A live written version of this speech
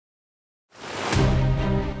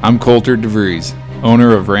I'm Coulter DeVries,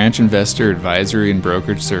 owner of Ranch Investor Advisory and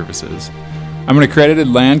Brokerage Services. I'm an accredited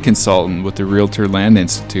land consultant with the Realtor Land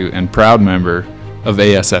Institute and proud member of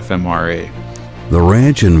ASFMRA. The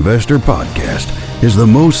Ranch Investor Podcast is the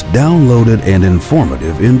most downloaded and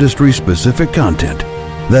informative industry-specific content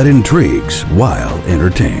that intrigues while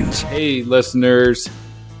entertains. Hey listeners,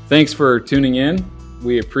 thanks for tuning in.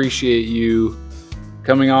 We appreciate you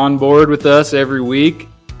coming on board with us every week.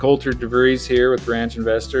 Coulter DeVries here with Ranch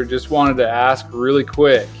Investor. Just wanted to ask really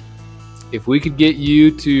quick, if we could get you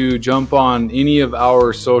to jump on any of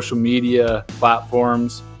our social media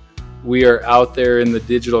platforms. We are out there in the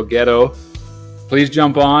digital ghetto. Please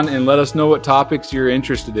jump on and let us know what topics you're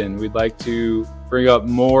interested in. We'd like to bring up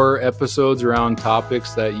more episodes around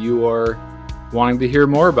topics that you are wanting to hear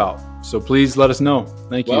more about. So please let us know.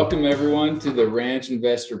 Thank you. Welcome everyone to the Ranch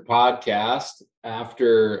Investor Podcast.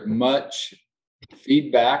 After much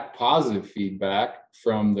feedback, positive feedback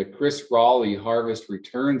from the Chris Raleigh Harvest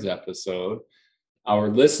Returns episode, our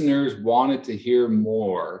listeners wanted to hear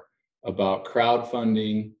more about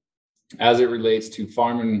crowdfunding as it relates to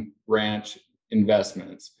farm and ranch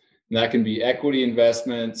investments. And that can be equity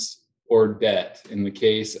investments or debt. In the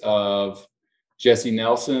case of Jesse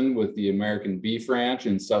Nelson with the American Beef Ranch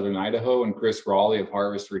in Southern Idaho and Chris Raleigh of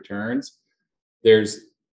Harvest Returns, there's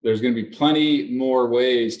going to be plenty more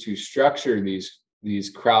ways to structure these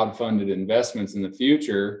crowdfunded investments in the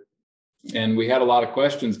future. And we had a lot of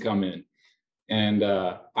questions come in. And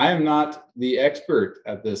I am not the expert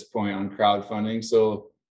at this point on crowdfunding. So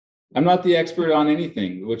I'm not the expert on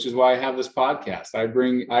anything, which is why I have this podcast. I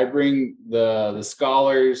bring the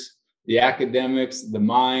scholars, the academics, the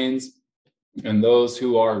minds, and those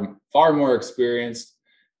who are far more experienced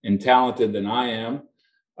and talented than I am.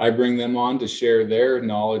 I bring them on to share their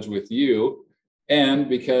knowledge with you. And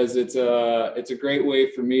because it's a great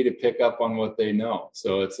way for me to pick up on what they know.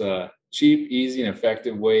 So it's a cheap, easy, and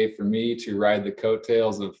effective way for me to ride the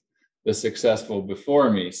coattails of the successful before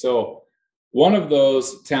me. So one of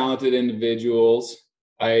those talented individuals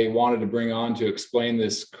I wanted to bring on to explain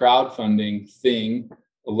this crowdfunding thing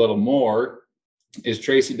a little more is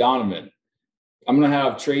Tracy Donovan. I'm going to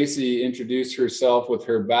have Tracy introduce herself with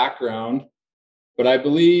her background, but I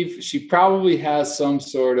believe she probably has some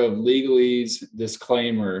sort of legalese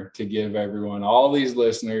disclaimer to give everyone, all these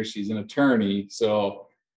listeners. She's an attorney. So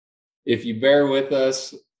if you bear with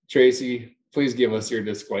us, Tracy, please give us your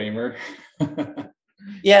disclaimer.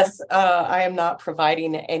 Yes, I am not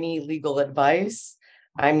providing any legal advice.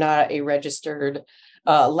 I'm not a registered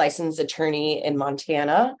licensed attorney in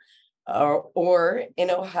Montana or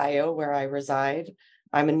in Ohio, where I reside.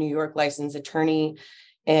 I'm a New York licensed attorney.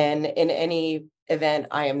 And in any event,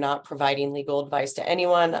 I am not providing legal advice to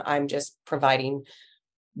anyone. I'm just providing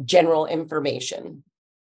general information.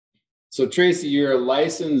 So Tracy, you're a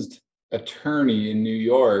licensed attorney in New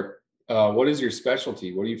York. What is your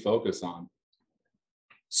specialty? What do you focus on?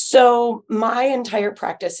 So my entire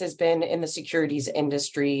practice has been in the securities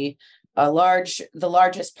industry, the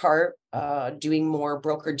largest part doing more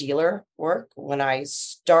broker-dealer work. When I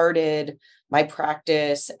started my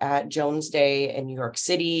practice at Jones Day in New York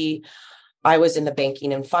City, I was in the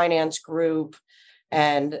banking and finance group.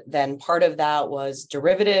 And then part of that was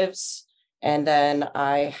derivatives. And then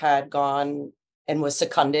I had gone and was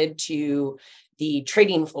seconded to the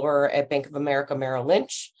trading floor at Bank of America Merrill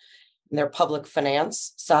Lynch in their public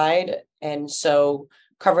finance side. And so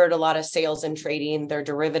covered a lot of sales and trading, their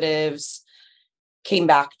derivatives, came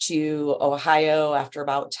back to Ohio after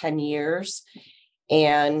about 10 years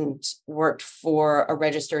and worked for a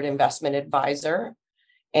registered investment advisor,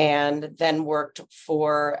 and then worked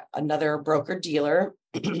for another broker dealer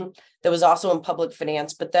that was also in public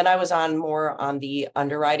finance. But then I was more on the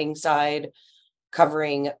underwriting side,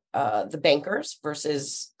 covering the bankers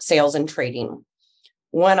versus sales and trading.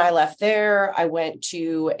 When I left there, I went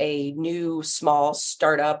to a new small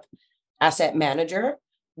startup asset manager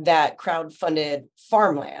that crowdfunded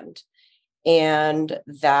farmland. And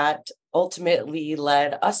that ultimately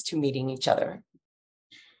led us to meeting each other.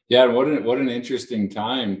 Yeah, what an interesting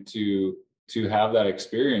time to have that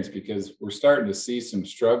experience, because we're starting to see some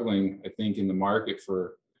struggling, I think, in the market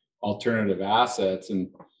for alternative assets. And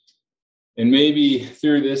maybe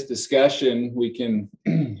through this discussion, we can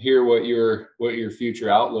hear what your future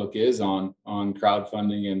outlook is on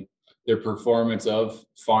crowdfunding and their performance of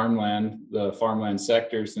the farmland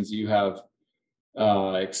sector, since you have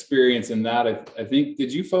experience in that. I think,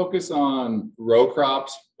 did you focus on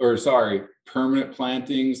permanent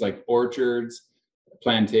plantings like orchards,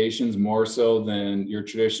 plantations, more so than your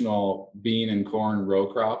traditional bean and corn row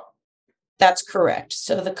crop? That's correct.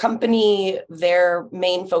 So the company, their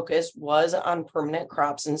main focus was on permanent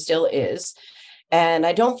crops and still is. And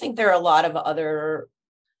I don't think there are a lot of other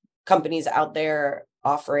companies out there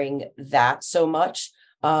offering that so much.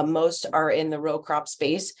 Most are in the row crop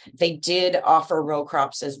space. They did offer row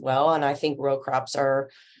crops as well. And I think row crops are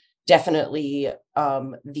definitely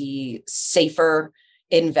the safer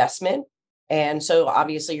investment. And so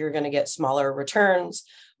obviously you're going to get smaller returns,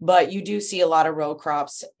 but you do see a lot of row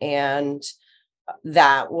crops. And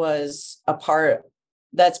that's part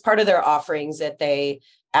of their offerings that they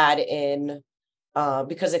add in,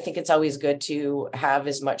 because I think it's always good to have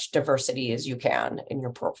as much diversity as you can in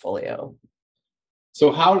your portfolio.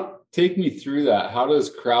 So take me through that. How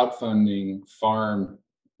does crowdfunding farm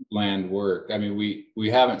land work? I mean, we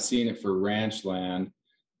haven't seen it for ranch land.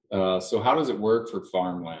 So how does it work for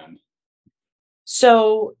farmland?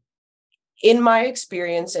 So in my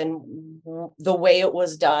experience and the way it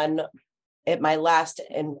was done at my last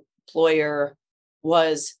employer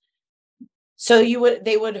was, so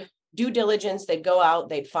they would due diligence, they'd go out,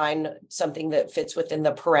 they'd find something that fits within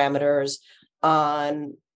the parameters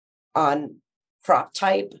on crop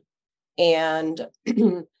type and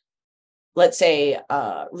let's say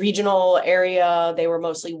regional area, they were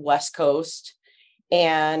mostly West Coast,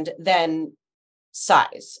 and then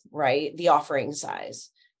size, right? The offering size.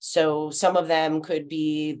 So some of them could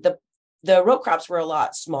be the row crops were a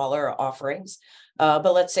lot smaller offerings,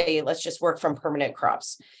 but let's just work from permanent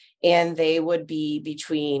crops, and they would be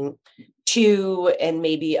between 2 and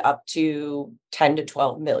maybe up to 10 to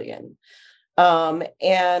 12 million.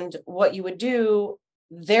 And what you would do,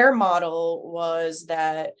 their model was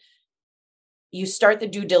that you start the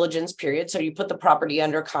due diligence period. So you put the property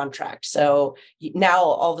under contract. So now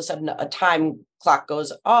all of a sudden a time clock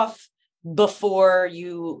goes off before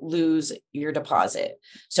you lose your deposit.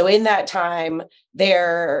 So in that time,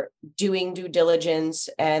 they're doing due diligence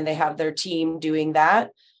and they have their team doing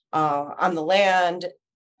that on the land.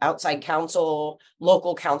 Outside counsel,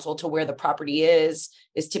 local counsel to where the property is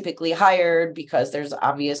typically hired, because there's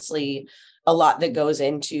obviously a lot that goes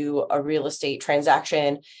into a real estate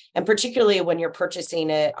transaction. And particularly when you're purchasing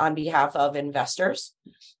it on behalf of investors,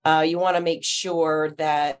 you want to make sure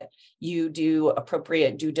that you do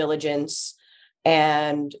appropriate due diligence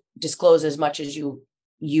and disclose as much as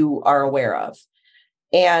you are aware of.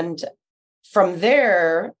 And from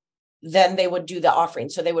there, then they would do the offering.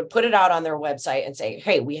 So they would put it out on their website and say,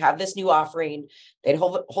 hey, we have this new offering. They'd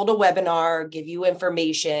hold a webinar, give you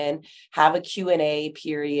information, have a Q&A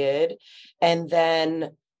period. And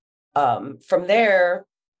then from there,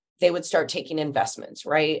 they would start taking investments,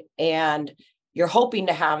 right? And you're hoping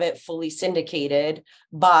to have it fully syndicated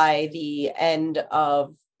by the end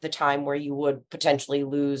of the time where you would potentially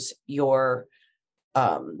lose your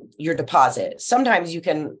deposit. Sometimes you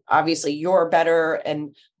can, obviously you're better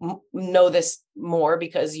and know this more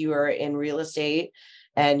because you are in real estate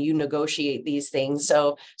and you negotiate these things.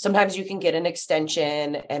 So sometimes you can get an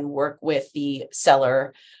extension and work with the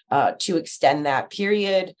seller to extend that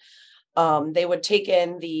period. They would take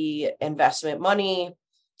in the investment money.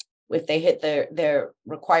 If they hit their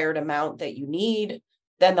required amount that you need,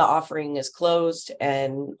 then the offering is closed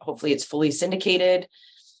and hopefully it's fully syndicated.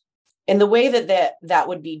 And the way that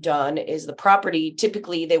would be done is the property,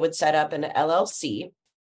 typically they would set up an LLC,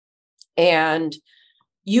 and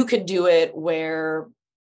you could do it where,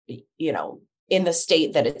 in the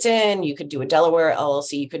state that it's in, you could do a Delaware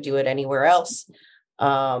LLC, you could do it anywhere else.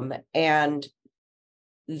 And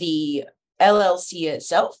the LLC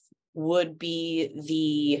itself would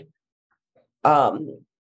be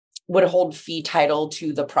would hold fee title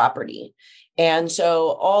to the property. And so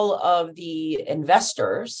all of the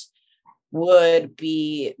investors would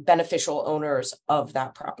be beneficial owners of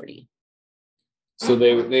that property. So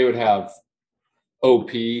they would have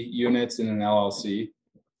OP units in an LLC.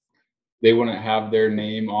 They wouldn't have their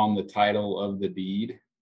name on the title of the deed.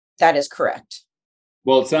 That is correct.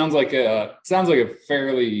 Well, it sounds like a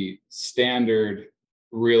fairly standard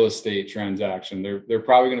real estate transaction. They're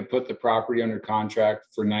probably going to put the property under contract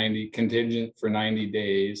for 90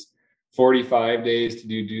 days. 45 days to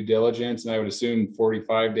do due diligence, and I would assume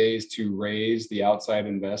 45 days to raise the outside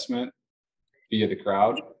investment via the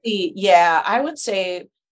crowd. Yeah, I would say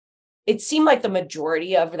it seemed like the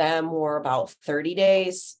majority of them were about 30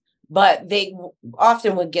 days, but they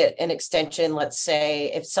often would get an extension. Let's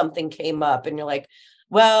say if something came up and you're like,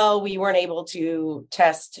 well, we weren't able to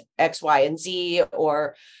test X, Y, and Z,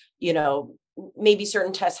 or, maybe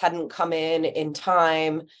certain tests hadn't come in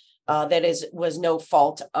time. Was no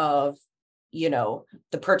fault of,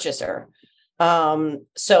 the purchaser.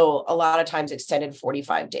 So a lot of times extended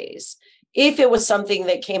 45 days. if it was something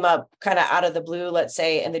that came up kind of out of the blue, let's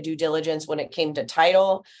say, in the due diligence when it came to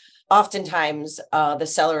title, oftentimes the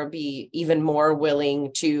seller would be even more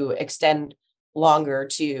willing to extend longer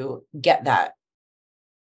to get that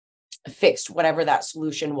fixed, whatever that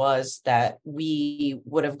solution was that we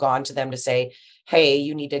would have gone to them to say, hey,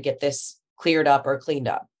 you need to get this cleared up or cleaned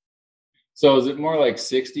up. So is it more like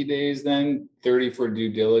 60 days then, 30 for due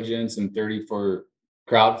diligence and 30 for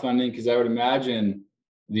crowdfunding? Because I would imagine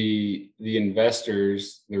the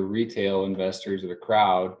investors, the retail investors of the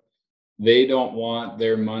crowd, they don't want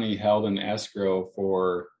their money held in escrow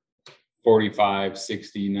for 45,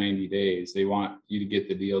 60, 90 days. They want you to get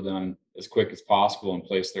the deal done as quick as possible and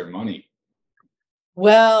place their money.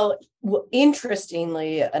 Well,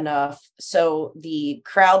 interestingly enough, so the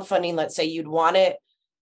crowdfunding, let's say you'd want it,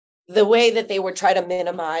 the way that they would try to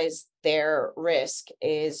minimize their risk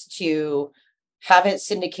is to have it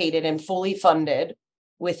syndicated and fully funded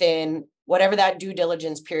within whatever that due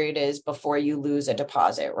diligence period is before you lose a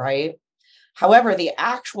deposit, right? However, the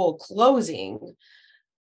actual closing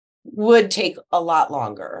would take a lot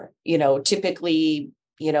longer, typically,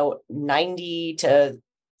 90 to,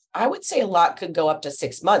 I would say a lot could go up to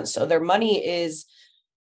 6 months. So their money is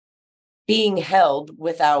being held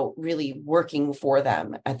without really working for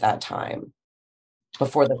them at that time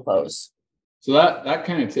before the close. So that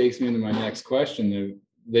kind of takes me into my next question.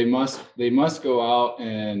 They must go out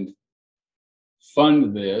and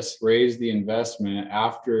fund this, raise the investment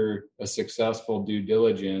after a successful due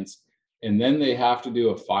diligence, and then they have to do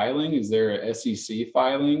a filing. Is there a SEC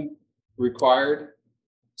filing required?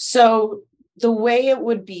 So the way it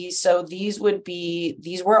would be, so these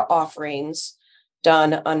were offerings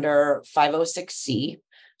done under 506C.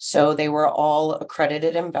 So they were all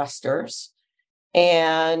accredited investors.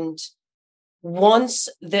 And once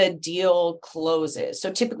the deal closes,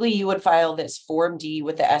 so typically you would file this Form D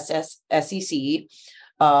with the SEC,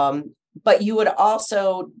 but you would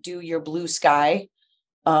also do your Blue Sky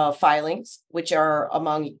filings, which are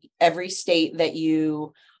among every state that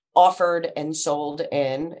you offered and sold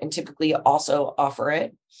in, and typically also offer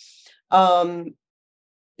it. So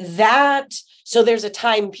there's a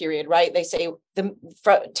time period, right? They say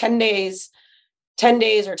 10 days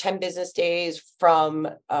or 10 business days from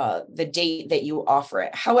the date that you offer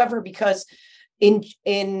it. However, because in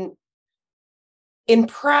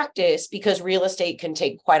practice, because real estate can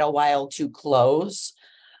take quite a while to close,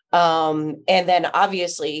 and then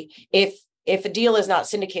obviously if a deal is not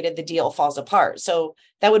syndicated, the deal falls apart. So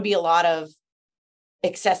that would be a lot of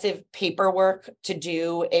excessive paperwork to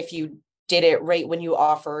do if you did it right when you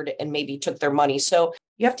offered and maybe took their money. So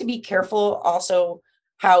you have to be careful also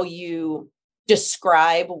how you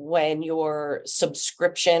describe when your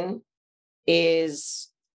subscription is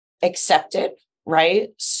accepted, right?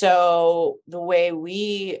 So the way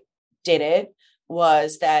we did it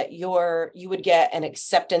was that you would get an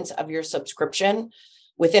acceptance of your subscription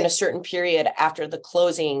within a certain period after the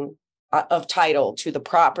closing of title to the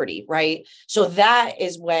property, right? So that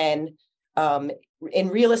is when in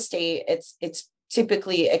real estate, it's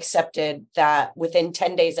typically accepted that within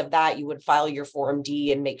 10 days of that, you would file your Form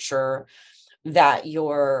D and make sure that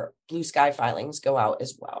your Blue Sky filings go out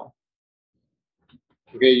as well.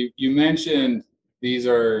 Okay, you mentioned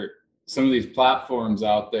some of these platforms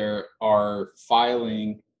out there are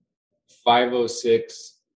filing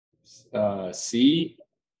 506 C.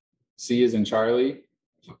 C is in Charlie.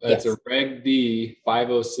 That's yes. A Reg D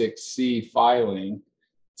 506C filing.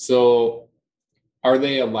 So are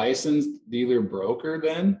they a licensed dealer broker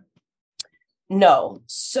then? No.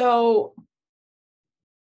 So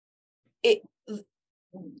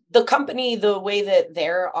the company, the way that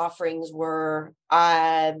their offerings were,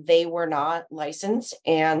 they were not licensed.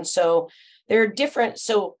 And so there are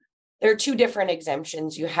two different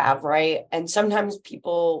exemptions you have, right? And sometimes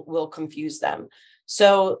people will confuse them.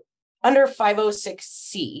 So under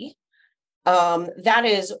 506C, that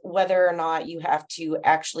is whether or not you have to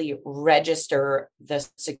actually register the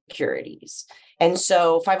securities. And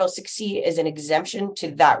so 506C is an exemption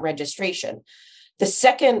to that registration. The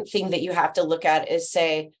second thing that you have to look at is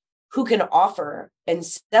say, who can offer and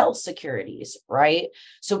sell securities, right?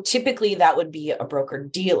 So typically that would be a broker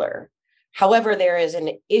dealer. However, there is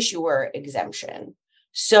an issuer exemption.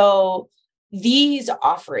 So these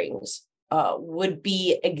offerings would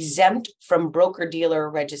be exempt from broker dealer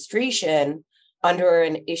registration under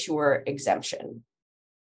an issuer exemption.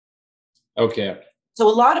 Okay. So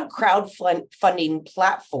a lot of crowdfunding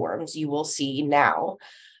platforms you will see now,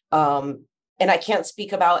 and I can't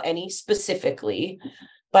speak about any specifically,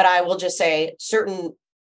 but I will just say certain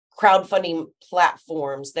crowdfunding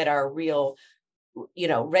platforms that are real,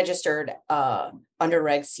 registered under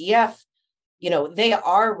Reg CF they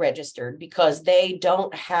are registered because they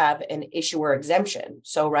don't have an issuer exemption.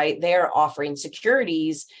 So, right, they're offering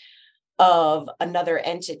securities of another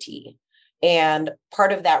entity. And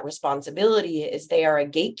part of that responsibility is they are a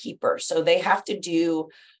gatekeeper. So they have to do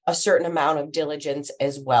a certain amount of diligence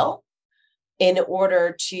as well in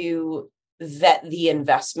order to vet the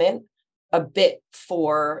investment a bit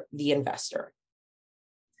for the investor.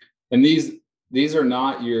 And these are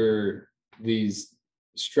not these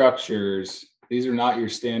structures. These are not your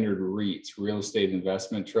standard REITs, real estate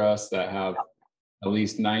investment trusts, that have at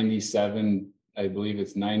least 97, I believe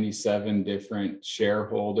it's 97 different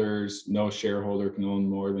shareholders. No shareholder can own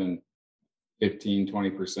more than 15,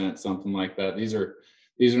 20%, something like that. These are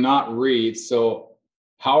not REITs. So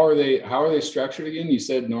how are they structured again? You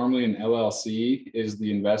said normally an LLC is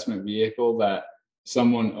the investment vehicle that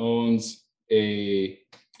someone owns an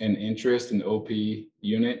interest, an OP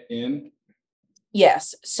unit in.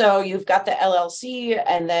 Yes. So you've got the LLC,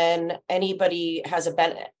 and then anybody has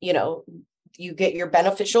you get your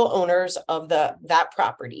beneficial owners of that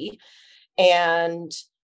property, and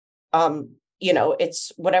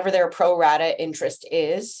it's whatever their pro rata interest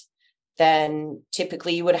is. Then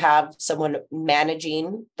typically you would have someone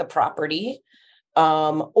managing the property,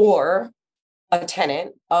 or a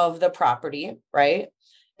tenant of the property, right?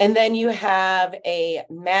 And then you have a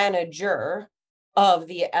manager of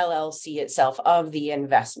the LLC itself, of the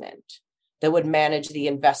investment, that would manage the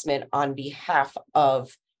investment on behalf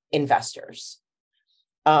of investors.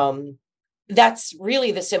 That's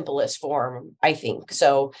really the simplest form, I think.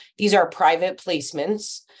 So these are private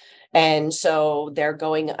placements, and so they're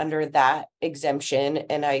going under that exemption.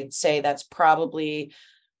 And I'd say that's probably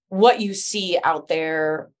what you see out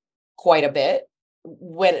there quite a bit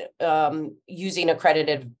when using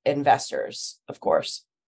accredited investors, of course.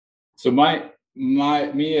 So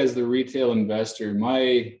me as the retail investor,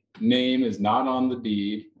 my name is not on the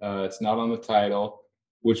deed. It's not on the title,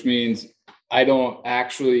 which means I don't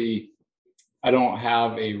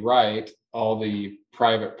have a right, all the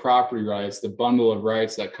private property rights, the bundle of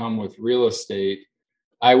rights that come with real estate.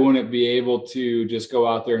 I wouldn't be able to just go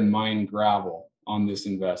out there and mine gravel on this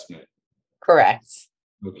investment. Correct.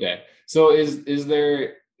 Okay. So is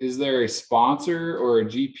there a sponsor or a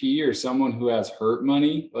GP or someone who has hurt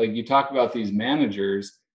money? Like you talk about these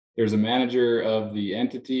managers, there's a manager of the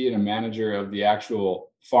entity and a manager of the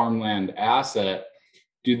actual farmland asset.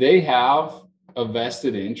 Do they have a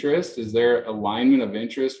vested interest? Is there alignment of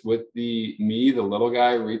interest with the little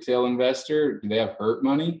guy retail investor? Do they have hurt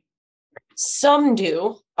money? Some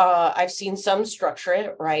do. I've seen some structure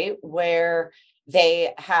it, right, where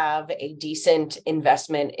they have a decent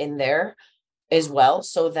investment in there as well,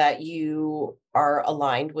 so that you are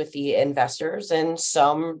aligned with the investors, and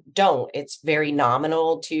some don't. It's very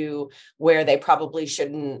nominal to where they probably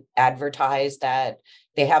shouldn't advertise that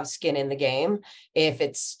they have skin in the game if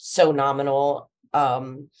it's so nominal.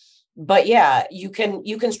 But yeah, you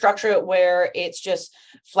can structure it where it's just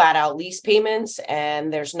flat out lease payments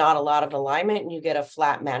and there's not a lot of alignment and you get a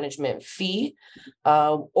flat management fee,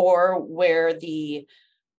 or where the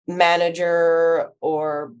manager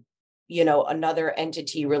or another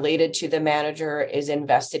entity related to the manager is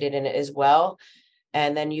invested in it as well.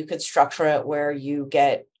 And then you could structure it where you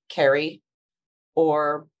get carry,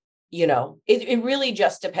 or it really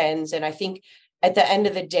just depends. And I think at the end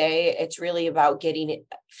of the day, it's really about getting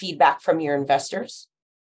feedback from your investors.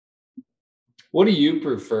 What do you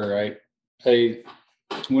prefer?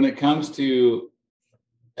 When it comes to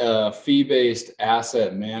a fee-based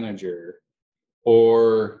asset manager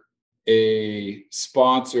or a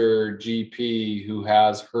sponsor GP who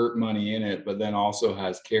has hurt money in it, but then also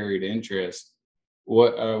has carried interest,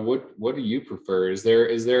 what do you prefer? Is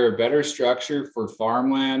there a better structure for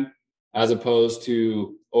farmland as opposed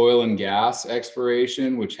to oil and gas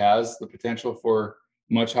exploration, which has the potential for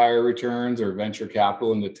much higher returns, or venture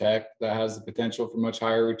capital into tech that has the potential for much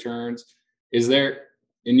higher returns? Is there,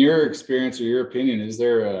 in your experience or your opinion, is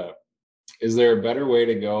there a better way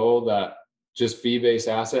to go, that just fee-based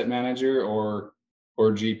asset manager or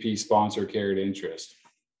GP sponsor carried interest?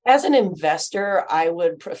 As an investor, I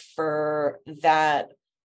would prefer that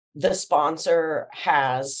the sponsor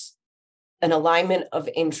has an alignment of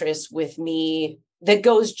interest with me that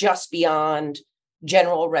goes just beyond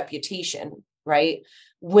general reputation, right?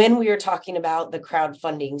 When we are talking about the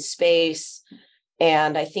crowdfunding space,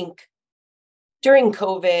 and I think during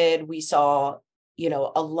COVID, we saw,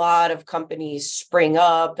 a lot of companies spring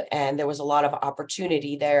up and there was a lot of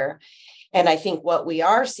opportunity there. And I think what we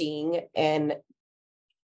are seeing, and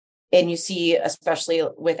you see, especially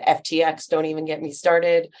with FTX, don't even get me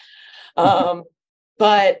started,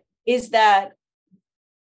 but is that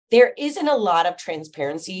there isn't a lot of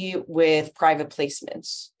transparency with private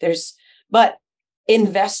placements. But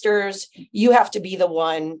investors, you have to be the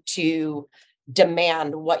one to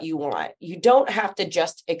demand what you want. You don't have to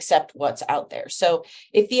just accept what's out there. So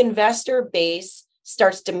if the investor base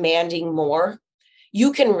starts demanding more,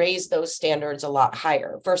 you can raise those standards a lot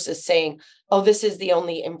higher versus saying, oh, this is the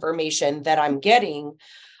only information that I'm getting.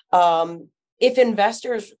 If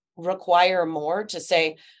investors require more to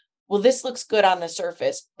say, well, this looks good on the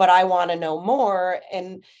surface, but I want to know more.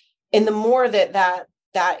 And the more that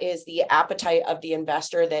is the appetite of the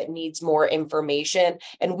investor that needs more information.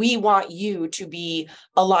 And we want you to be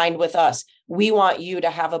aligned with us. We want you to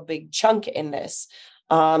have a big chunk in this.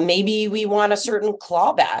 Maybe we want a certain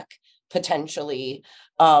clawback potentially.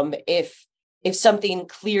 If something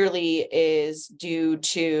clearly is due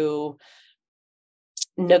to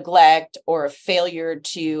neglect or failure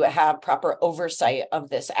to have proper oversight of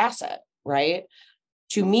this asset, right?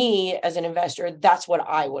 To me, as an investor, that's what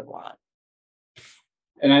I would want.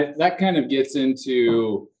 And that kind of gets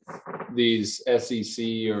into these SEC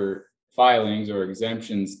or filings or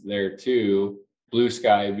exemptions there too, blue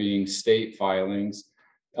sky being state filings.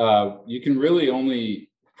 You can really only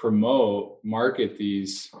market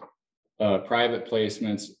these private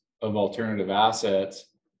placements of alternative assets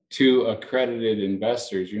to accredited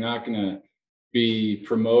investors. You're not going to be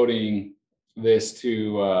promoting this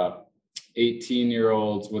to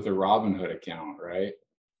 18-year-olds with a Robinhood account, right?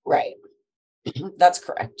 Right. That's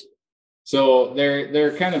correct. So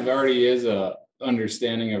there kind of already is a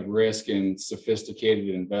understanding of risk and sophisticated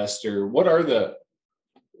investor. What are the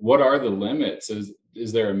limits?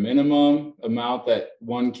 Is there a minimum amount that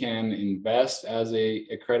one can invest as a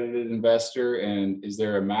accredited investor? And is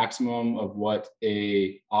there a maximum of what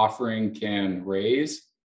a offering can raise?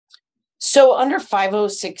 So under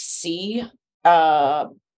 506C,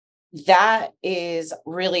 that is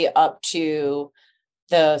really up to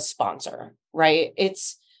the sponsor, right?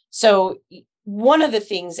 So one of the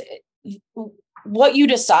things, what you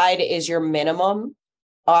decide is your minimum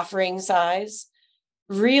offering size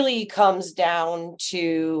really comes down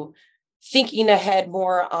to thinking ahead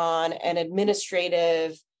more on an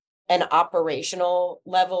administrative and operational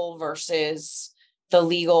level versus the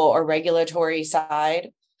legal or regulatory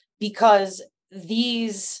side, because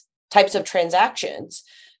these types of transactions,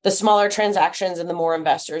 the smaller transactions and the more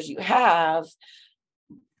investors you have,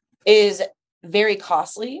 is very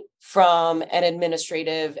costly from an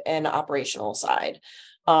administrative and operational side.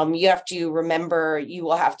 You have to remember you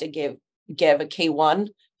will have to give a K-1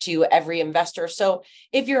 to every investor. So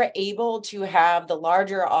if you're able to have the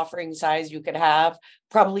larger offering size you could have,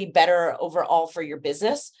 probably better overall for your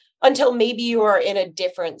business, until maybe you are in a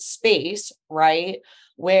different space, right?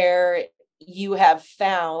 Where you have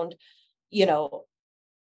found,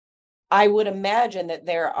 I would imagine that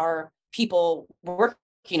there are people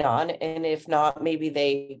working on, and if not, maybe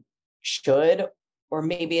they should, or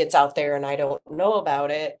maybe it's out there and I don't know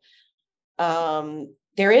about it.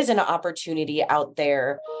 There is an opportunity out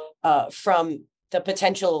there from the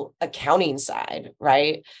potential accounting side,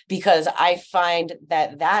 right? Because I find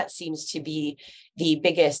that seems to be the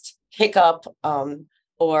biggest hiccup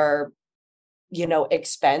or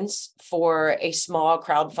expense for a small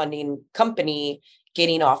crowdfunding company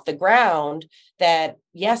getting off the ground. That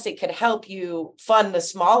yes, it could help you fund the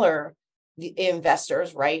smaller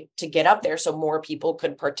investors, right, to get up there so more people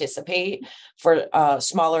could participate for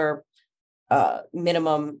smaller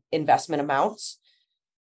minimum investment amounts,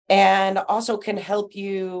 and also can help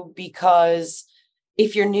you because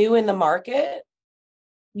if you're new in the market,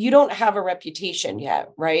 you don't have a reputation yet,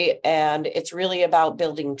 right? And it's really about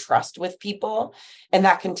building trust with people, and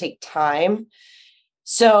that can take time.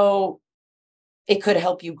 So it could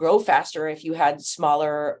help you grow faster if you had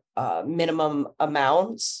smaller minimum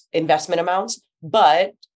investment amounts,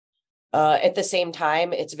 but at the same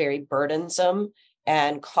time, it's very burdensome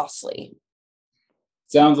and costly.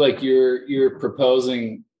 Sounds like you're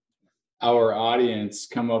proposing our audience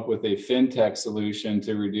come up with a fintech solution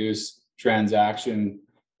to reduce transaction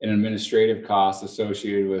and administrative costs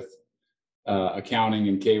associated with accounting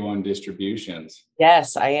and K-1 distributions.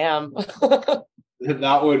 Yes, I am.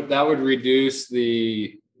 That would reduce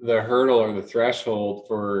the hurdle or the threshold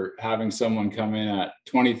for having someone come in at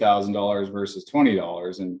 $20,000 versus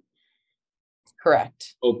 $20, and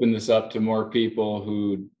correct. Open this up to more people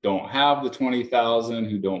who don't have the 20,000,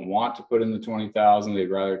 who don't want to put in the 20,000. They'd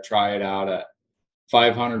rather try it out at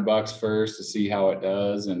 $500 first to see how it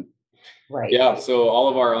does. And right. Yeah, so all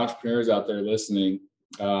of our entrepreneurs out there listening,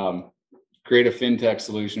 create a fintech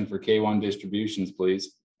solution for K-1 distributions,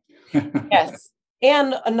 please. Yes.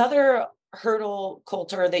 And another hurdle,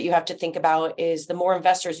 Coulter, that you have to think about is the more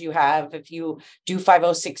investors you have, if you do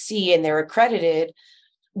 506c and they're accredited,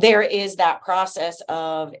 there is that process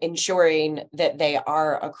of ensuring that they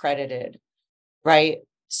are accredited, right?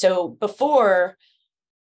 So before,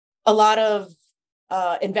 a lot of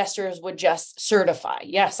investors would just certify,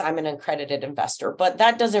 yes, I'm an accredited investor, but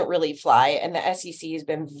that doesn't really fly. And the SEC has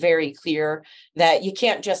been very clear that you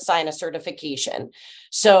can't just sign a certification.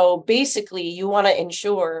 So basically, you want to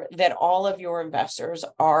ensure that all of your investors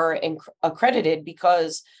are accredited,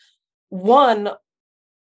 because one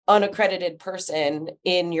unaccredited person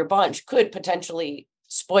in your bunch could potentially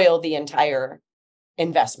spoil the entire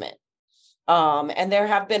investment. And there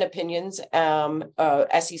have been opinions,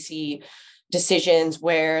 SEC decisions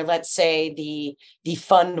where, let's say the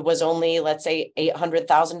fund was only, let's say,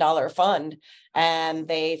 $800,000 fund, and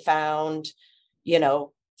they found,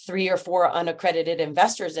 3 or 4 unaccredited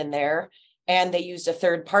investors in there, and they used a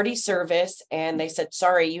third party service, and they said,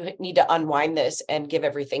 sorry, you need to unwind this and give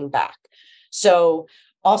everything back. So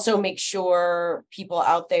also make sure, people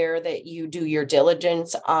out there, that you do your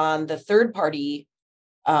diligence on the third party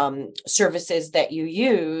services that you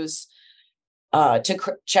use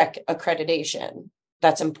to check accreditation.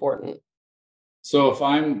 That's important. So if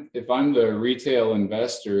I'm the retail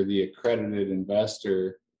investor, the accredited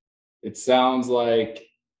investor, it sounds like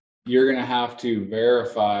you're going to have to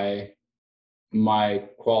verify my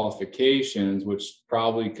qualifications, which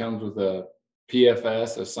probably comes with a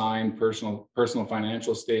PFS, a signed personal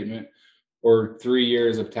financial statement, or 3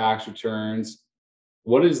 years of tax returns.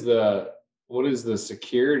 What is the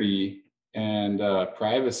security and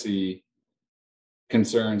privacy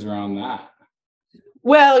concerns around that?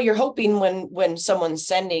 Well, you're hoping when someone's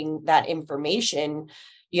sending that information,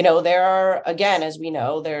 there are, again, as we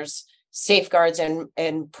know, there's safeguards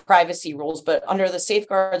and privacy rules, but under the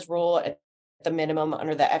safeguards rule, at the minimum,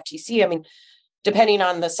 under the FTC, I mean, depending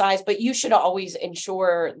on the size, but you should always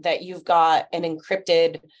ensure that you've got an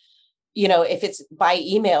encrypted, if it's by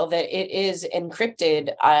email, that it is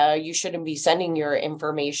encrypted. You shouldn't be sending your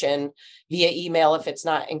information via email if it's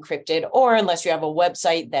not encrypted, or unless you have a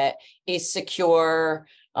website that is secure.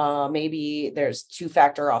 Maybe there's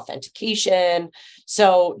 2-factor authentication.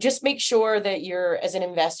 So just make sure that you're, as an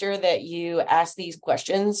investor, that you ask these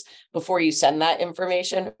questions before you send that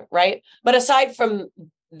information, right? But aside from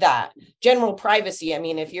that, general privacy, I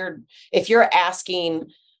mean, if you're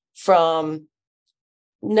asking from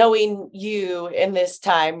knowing you in this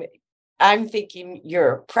time, I'm thinking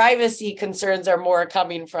your privacy concerns are more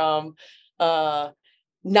coming from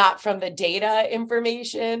not from the data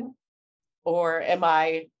information, or am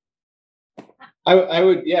I? I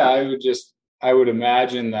would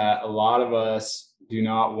imagine that a lot of us do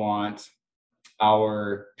not want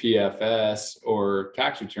our PFS or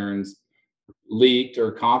tax returns leaked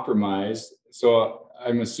or compromised. So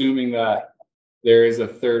I'm assuming that there is a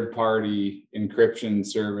third-party encryption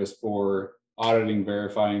service for auditing,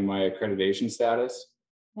 verifying my accreditation status.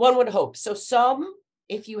 One would hope. So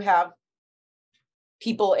if you have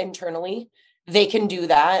people internally, they can do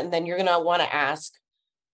that. And then you're going to want to ask,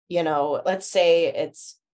 let's say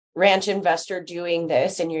it's Ranch Investor doing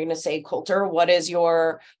this, and you're going to say, Coulter, what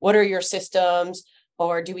are your systems?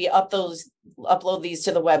 Or do we upload these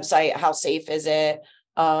to the website? How safe is it?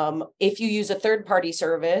 If you use a third-party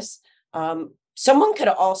service, someone could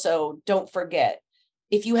also, don't forget,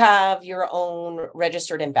 if you have your own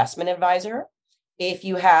registered investment advisor, if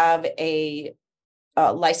you have a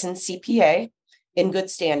licensed CPA in good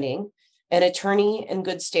standing, an attorney in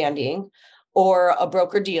good standing, or a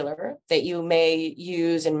broker dealer that you may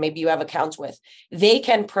use and maybe you have accounts with, they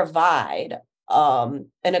can provide an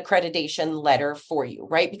accreditation letter for you,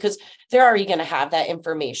 right? Because they're already going to have that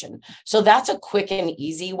information. So that's a quick and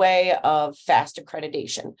easy way of fast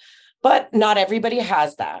accreditation. But not everybody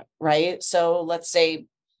has that, right? So let's say,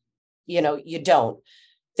 you don't.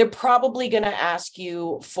 They're probably going to ask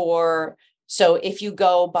you for, so if you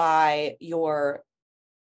go by your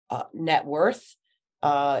net worth,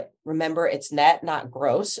 remember it's net, not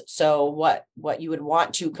gross. So what you would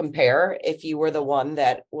want to compare, if you were the one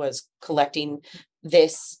that was collecting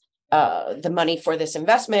this, the money for this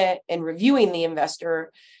investment and reviewing the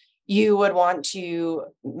investor, you would want to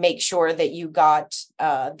make sure that you got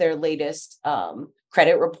their latest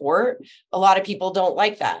credit report. A lot of people don't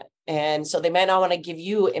like that. And so they might not want to give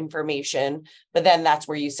you information, but then that's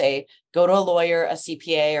where you say, go to a lawyer, a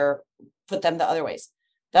CPA, or put them the other ways.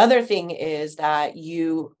 The other thing is that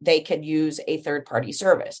they could use a third-party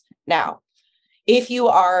service. Now, if you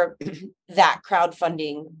are that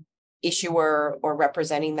crowdfunding issuer or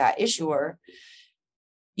representing that issuer,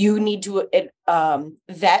 you need to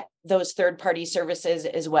vet those third-party services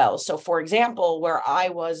as well. So for example, where I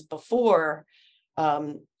was before,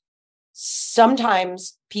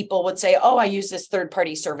 sometimes people would say, oh, I use this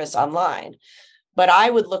third-party service online. But I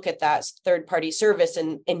would look at that third-party service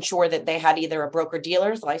and ensure that they had either a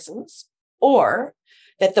broker-dealer's license or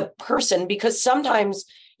that the person, because sometimes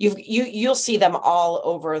you'll see them all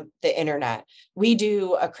over the internet. We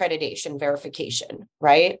do accreditation verification,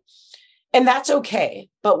 right? And that's okay.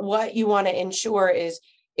 But what you want to ensure is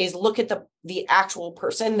look at the actual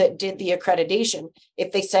person that did the accreditation.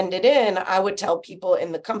 If they send it in, I would tell people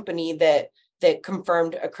in the company that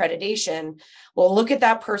confirmed accreditation, well, look at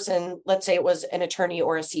that person. Let's say it was an attorney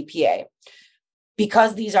or a CPA.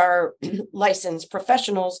 Because these are licensed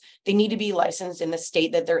professionals, they need to be licensed in the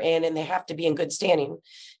state that they're in, and they have to be in good standing.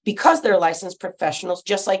 Because they're licensed professionals,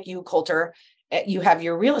 just like you, Coulter, you have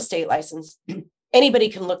your real estate license, anybody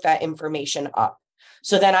can look that information up.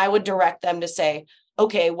 So then I would direct them to say,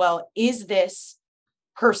 okay, well, is this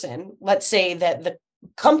person, let's say that the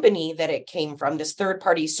company that it came from, this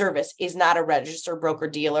third-party service, is not a registered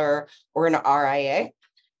broker-dealer or an RIA.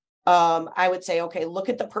 I would say, okay, look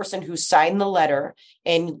at the person who signed the letter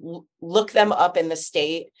and look them up in the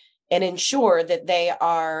state and ensure that they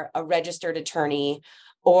are a registered attorney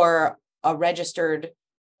or a registered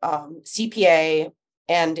CPA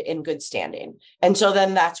and in good standing. And so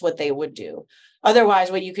then that's what they would do. Otherwise,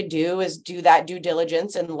 what you could do is do that due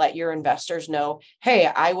diligence and let your investors know, hey,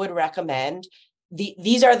 I would recommend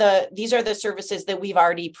these are the services that we've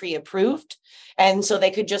already pre-approved. And so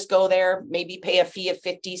they could just go there, maybe pay a fee of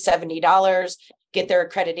 $50, $70, get their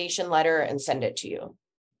accreditation letter and send it to you.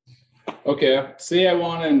 Okay. Say I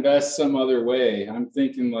want to invest some other way. I'm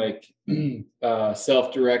thinking like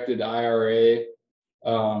self-directed IRA,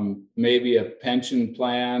 maybe a pension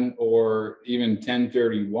plan, or even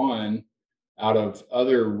 1031 out of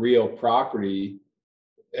other real property.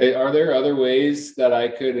 Are there other ways that I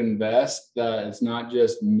could invest that it's not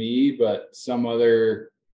just me, but some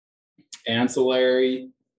other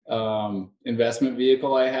ancillary investment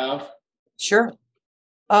vehicle I have? Sure.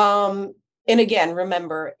 And again,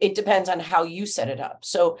 remember, it depends on how you set it up.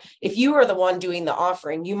 So if you are the one doing the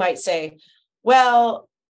offering, you might say, well,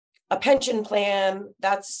 a pension plan,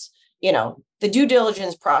 that's, the due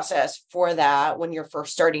diligence process for that when you're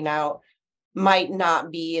first starting out might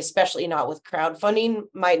not be, especially not with crowdfunding,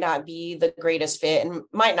 might not be the greatest fit and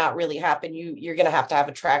might not really happen. You're going to have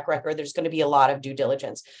a track record. There's going to be a lot of due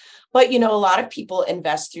diligence. But, a lot of people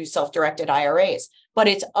invest through self-directed IRAs, but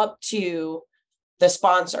it's up to the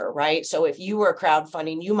sponsor, right? So if you were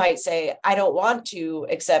crowdfunding, you might say, I don't want to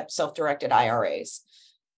accept self-directed IRAs.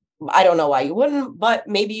 I don't know why you wouldn't, but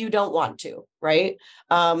maybe you don't want to, right?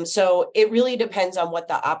 So it really depends on what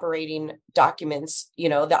the operating documents,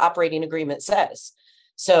 the operating agreement says.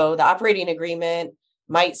 So the operating agreement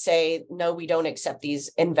might say, no, we don't accept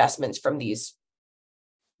these investments from these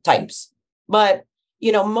types. But,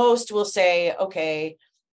 most will say, okay,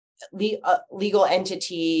 the legal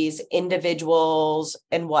entities, individuals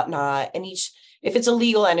and whatnot. And if it's a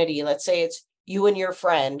legal entity, let's say it's you and your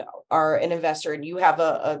friend are an investor and you have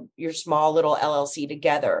your small little LLC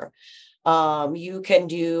together. You can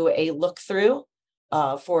do a look through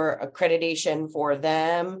for accreditation for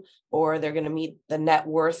them, or they're going to meet the net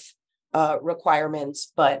worth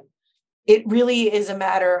requirements. But it really is a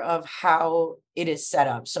matter of how it is set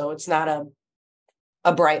up. So it's not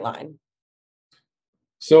a bright line.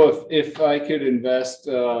 So if I could invest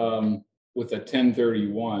with a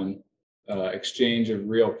 1031 exchange of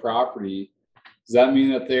real property, does that mean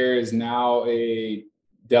that there is now a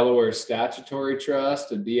Delaware statutory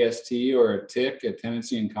trust, a DST, or a TIC, a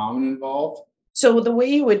tenancy in common involved? So the way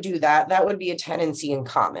you would do that would be a tenancy in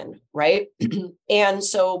common, right? And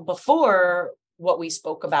so before, what we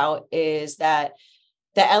spoke about is that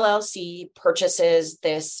the LLC purchases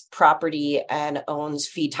this property and owns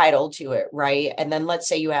fee title to it, right? And then let's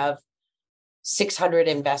say you have 600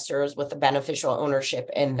 investors with a beneficial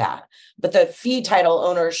ownership in that, but the fee title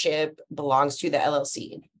ownership belongs to the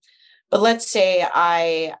LLC. But let's say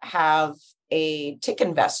I have a TIC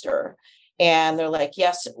investor and they're like,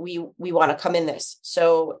 yes, we want to come in this.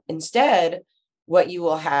 So instead, what you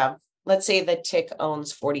will have, let's say the TIC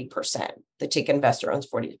owns 40%, the TIC investor owns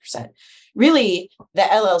 40%. Really, the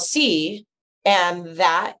LLC and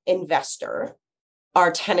that investor are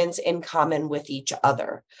tenants in common with each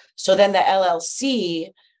other. So then the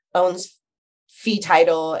LLC owns fee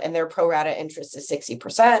title and their pro rata interest is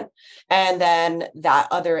 60%. And then that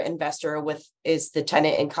other investor is the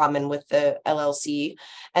tenant in common with the LLC.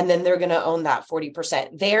 And then they're going to own that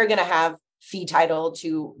 40%. They're going to have fee title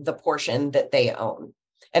to the portion that they own.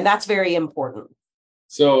 And that's very important.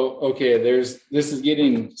 So, okay, this is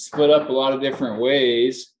getting split up a lot of different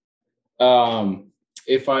ways.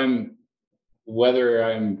 Whether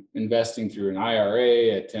I'm investing through an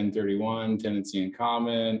IRA, a 1031, tenancy in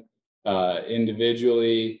common,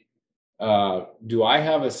 individually, do I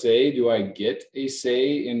have a say? Do I get a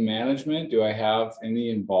say in management? Do I have any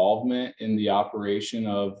involvement in the operation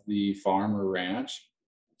of the farm or ranch?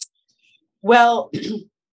 Well,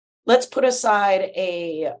 let's put aside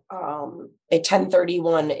a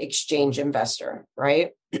 1031 exchange investor,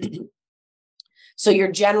 right? So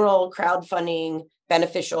your general crowdfunding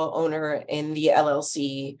beneficial owner in the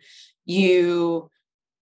LLC,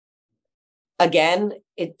 again,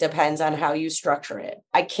 it depends on how you structure it.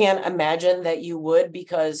 I can't imagine that you would,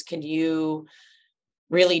 because can you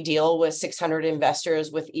really deal with 600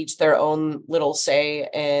 investors with each their own little say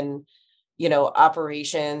in,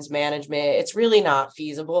 operations, management? It's really not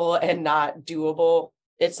feasible and not doable.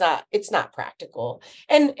 It's not practical.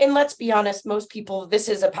 And let's be honest, most people, this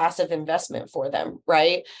is a passive investment for them,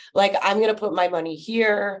 right? Like, I'm going to put my money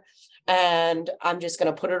here and I'm just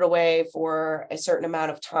going to put it away for a certain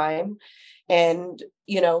amount of time. And,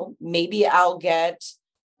 maybe I'll get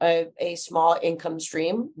a small income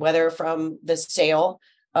stream, whether from the sale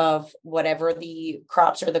of whatever the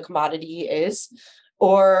crops or the commodity is,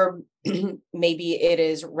 or maybe it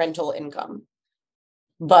is rental income.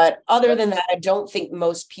 But other than that, I don't think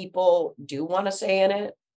most people do want to say in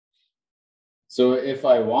it. So if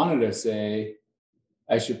I wanted to say,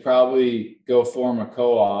 I should probably go form a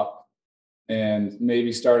co-op and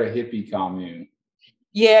maybe start a hippie commune.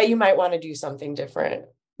 Yeah, you might want to do something different.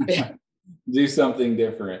 Do something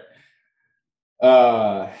different.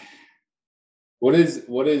 What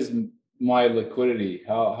is my liquidity?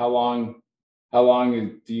 How long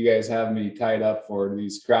do you guys have me tied up for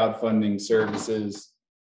these crowdfunding services?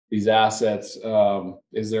 These assets,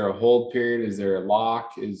 is there a hold period? Is there a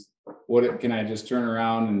lock? Can I just turn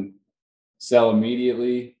around and sell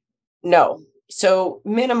immediately? No. So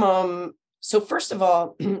first of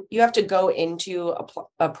all, you have to go into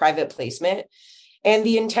a private placement, and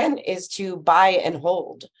the intent is to buy and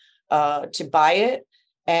hold, to buy it,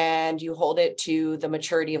 and you hold it to the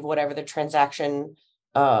maturity of whatever the transaction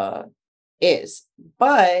is.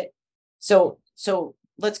 But so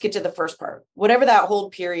let's get to the first part. Whatever that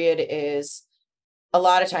hold period is, a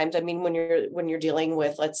lot of times, when you're dealing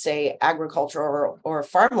with, let's say, agriculture or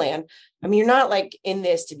farmland, you're not like in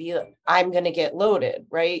this to be, I'm going to get loaded,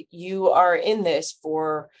 right? You are in this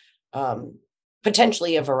for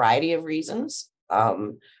potentially a variety of reasons.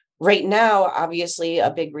 Right now, obviously,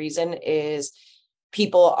 a big reason is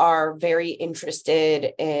people are very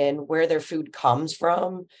interested in where their food comes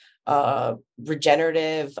from.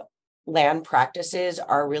 Regenerative land practices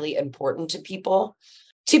are really important to people.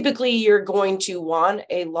 Typically, you're going to want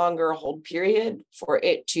a longer hold period for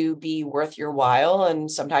it to be worth your while. And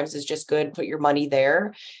sometimes it's just good, put your money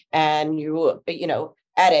there, and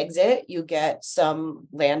at exit, you get some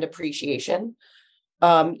land appreciation.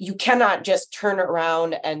 You cannot just turn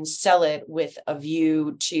around and sell it with a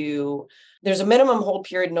view to, there's a minimum hold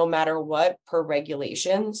period no matter what per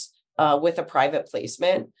regulations with a private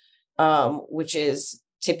placement, which is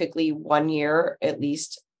typically 1 year, at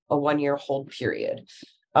least a 1 year hold period.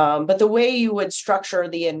 But the way you would structure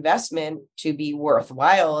the investment to be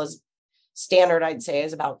worthwhile is standard, I'd say,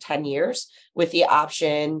 is about 10 years with the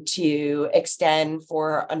option to extend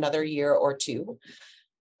for another year or two.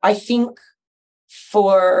 I think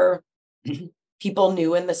for people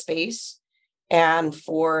new in the space and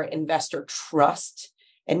for investor trust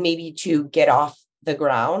and maybe to get off the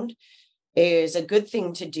ground, is a good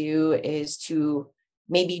thing to do is to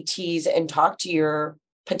maybe tease and talk to your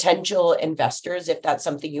potential investors, if that's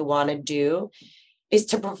something you want to do, is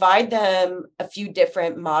to provide them a few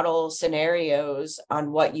different model scenarios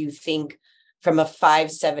on what you think from a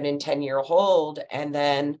 5, 7, and 10 year hold, and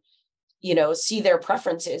then, see their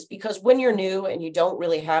preferences. Because when you're new and you don't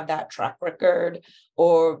really have that track record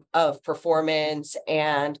or of performance,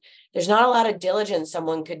 and there's not a lot of diligence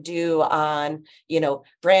someone could do on,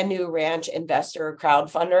 brand new ranch investor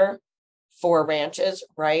crowdfunder for ranches,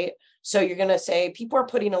 right? So you're going to say people are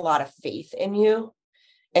putting a lot of faith in you.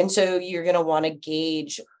 And so you're going to want to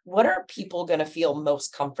gauge, what are people going to feel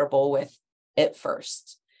most comfortable with at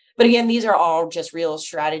first? But again, these are all just real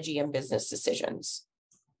strategy and business decisions.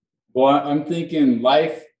 Well, I'm thinking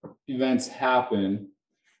life events happen,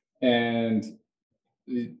 and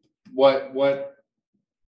what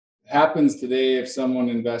happens today if someone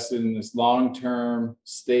invested in this long-term,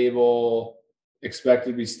 stable,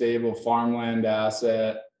 expected to be stable farmland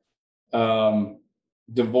asset,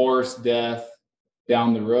 divorce, death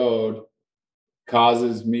down the road,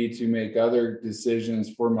 causes me to make other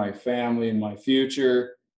decisions for my family and my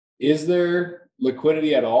future. Is there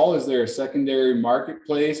liquidity at all? Is there a secondary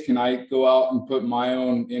marketplace? Can I go out and put my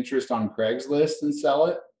own interest on Craigslist and sell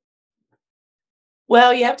it?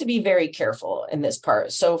 Well, you have to be very careful in this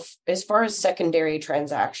part. So as far as secondary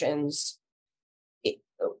transactions,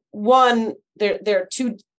 one, there are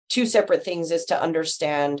two separate things is to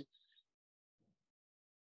understand.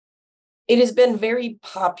 It has been very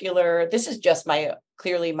popular. This is just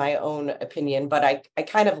clearly my own opinion, but I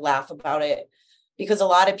kind of laugh about it because a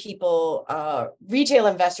lot of people, retail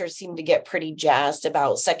investors seem to get pretty jazzed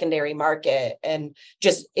about secondary market and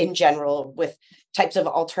just in general with types of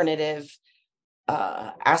alternative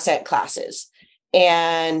asset classes.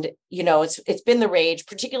 And, it's been the rage,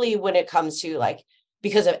 particularly when it comes to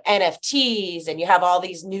because of NFTs, and you have all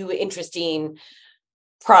these new interesting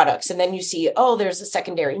products, and then you see, there's a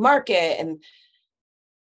secondary market. And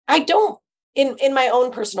I don't, in my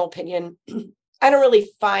own personal opinion, I don't really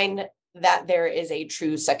find that there is a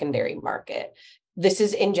true secondary market. This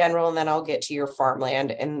is in general, and then I'll get to your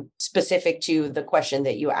farmland and specific to the question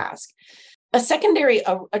that you ask.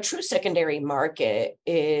 A true secondary market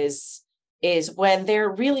is when there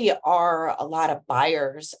really are a lot of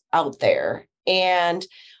buyers out there, and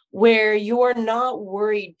where you're not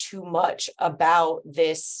worried too much about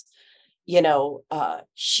this,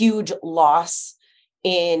 huge loss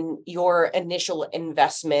in your initial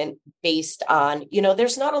investment based on,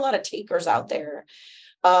 there's not a lot of takers out there.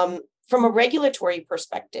 From a regulatory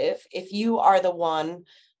perspective, if you are the one,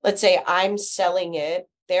 let's say I'm selling it,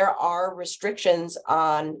 there are restrictions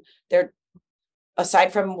on there,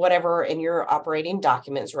 aside from whatever in your operating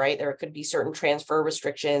documents, right? There could be certain transfer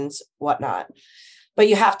restrictions, whatnot. But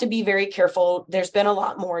you have to be very careful. There's been a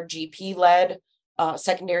lot more GP-led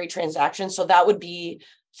secondary transactions. So that would be,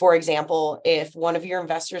 for example, if one of your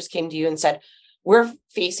investors came to you and said, we're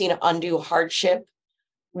facing undue hardship,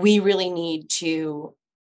 we really need to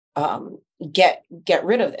get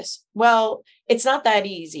rid of this. Well, it's not that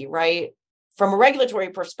easy, right? From a regulatory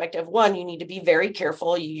perspective, one, you need to be very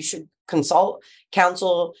careful. You should consult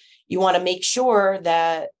counsel. You want to make sure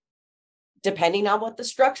that depending on what the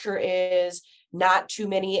structure is, not too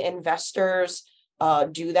many investors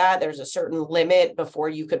do that. There's a certain limit before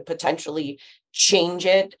you could potentially change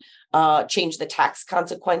it, change the tax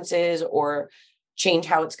consequences, or change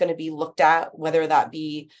how it's going to be looked at, whether that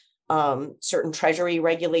be certain treasury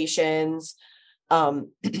regulations. And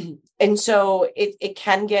so it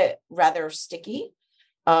can get rather sticky.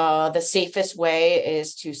 The safest way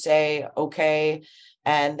is to say, okay,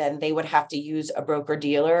 and then they would have to use a broker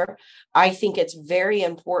dealer. I think it's very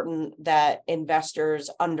important that investors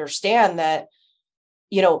understand that,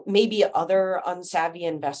 maybe other unsavvy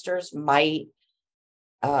investors might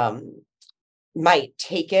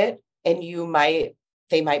take it, and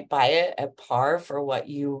they might buy it at par for what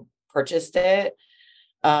you purchased it.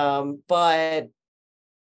 But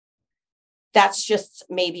that's just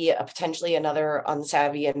maybe potentially another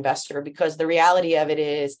unsavvy investor, because the reality of it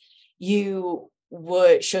is you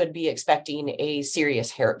should be expecting a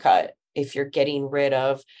serious haircut if you're getting rid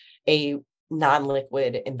of a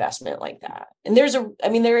non-liquid investment like that. And there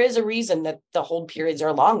is a reason that the hold periods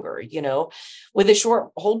are longer. With a short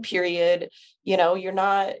hold period, you're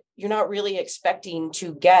not really expecting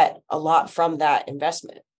to get a lot from that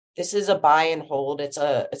investment. This is a buy and hold. It's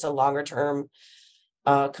a longer term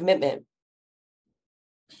commitment.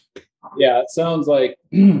 Yeah, it sounds like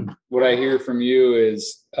what I hear from you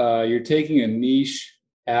is you're taking a niche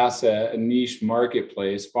asset, a niche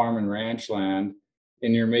marketplace, farm and ranch land,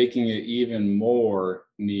 and you're making it even more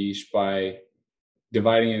niche by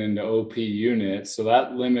dividing it into OP units. So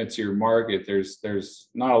that limits your market. There's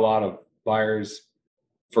not a lot of buyers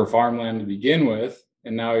for farmland to begin with,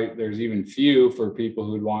 and now there's even few for people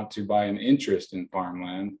who'd want to buy an interest in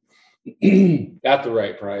farmland at the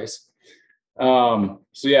right price.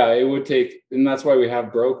 So yeah, it would take, and that's why we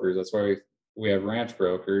have brokers. That's why we have ranch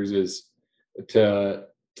brokers, is to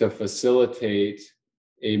facilitate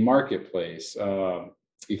a marketplace,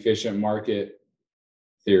 efficient market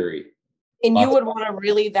theory. And you would want to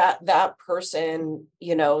really that person,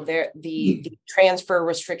 the transfer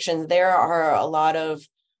restrictions, there are a lot of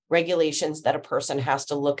regulations that a person has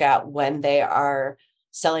to look at when they are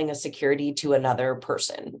selling a security to another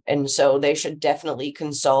person. And so they should definitely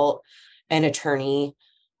consult an attorney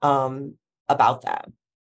about that.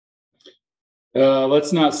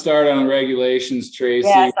 Let's not start on regulations, Tracy.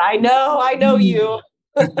 Yes, I know you.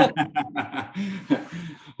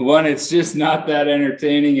 One, it's just not that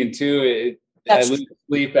entertaining, and two, I lose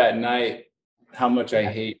sleep at night how much I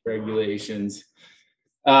hate regulations.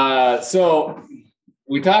 So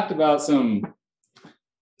we talked about some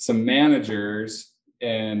some managers,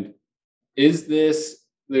 and is this,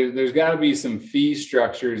 there's got to be some fee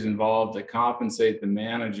structures involved to compensate the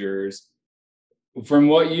managers. From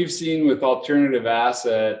what you've seen with alternative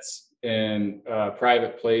assets and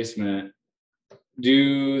private placement,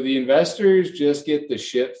 do the investors just get the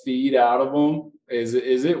shit feed out of them? Is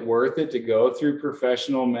it worth it to go through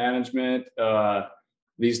professional management,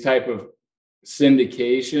 these type of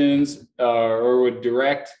syndications, or would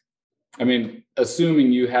direct, I mean,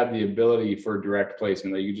 assuming you had the ability for direct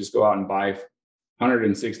placement, that you just go out and buy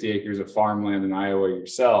 160 acres of farmland in Iowa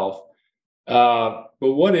yourself. But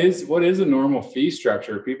what is a normal fee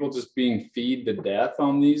structure? Are people just being feed to death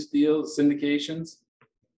on these deals, syndications?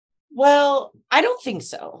 Well, I don't think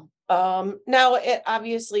so. Now,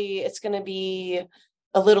 it's going to be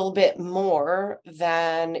a little bit more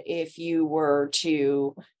than if you were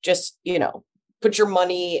to just, put your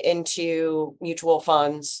money into mutual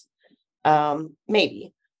funds,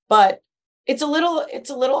 maybe. But it's a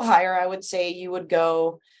little higher. I would say you would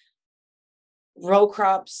go row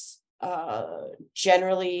crops,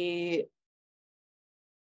 generally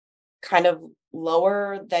kind of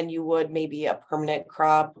lower than you would maybe a permanent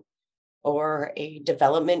crop or a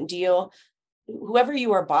development deal. Whoever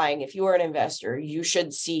you are buying, if you are an investor, you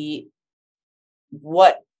should see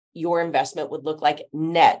what your investment would look like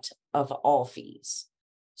net of all fees.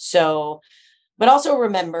 So, but also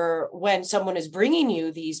remember, when someone is bringing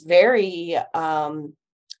you these very, in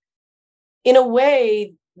a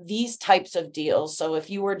way, these types of deals. So if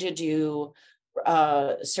you were to do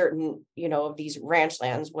certain, of these ranch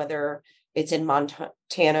lands, whether it's in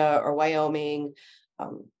Montana or Wyoming,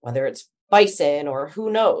 whether it's bison or who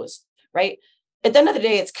knows, right? At the end of the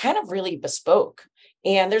day, it's kind of really bespoke.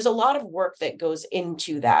 And there's a lot of work that goes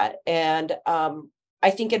into that. And I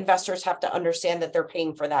think investors have to understand that they're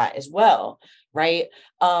paying for that as well, right?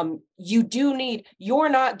 You're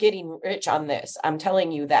not getting rich on this. I'm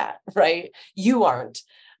telling you that, right? You aren't,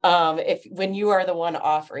 when you are the one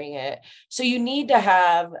offering it. So you need to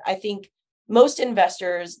have, I think most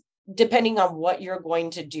investors, depending on what you're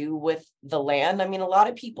going to do with the land. I mean, a lot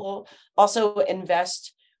of people also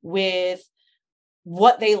invest with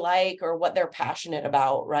what they like or what they're passionate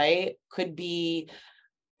about, right? Could be,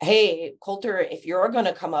 hey, Coulter, if you're going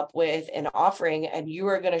to come up with an offering and you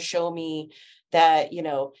are going to show me that,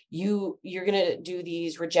 you're going to do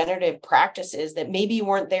these regenerative practices that maybe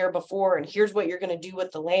weren't there before, and here's what you're going to do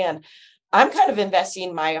with the land. I'm kind of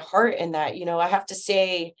investing my heart in that. I have to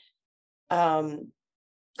say,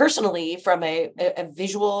 personally, from a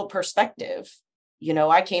visual perspective,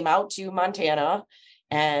 I came out to Montana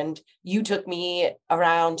and you took me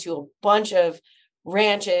around to a bunch of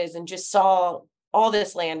ranches and just saw all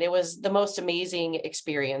this land. It was the most amazing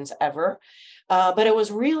experience ever. But it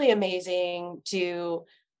was really amazing to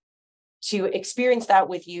experience that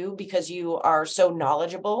with you, because you are so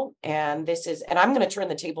knowledgeable. And I'm going to turn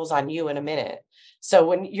the tables on you in a minute. So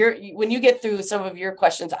when you get through some of your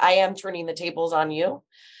questions, I am turning the tables on you.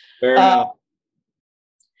 Fair enough.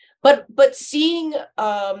 But seeing,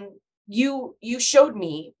 you showed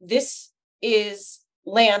me this is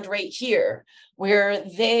land right here where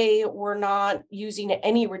they were not using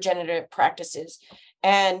any regenerative practices.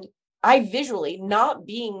 And I visually, not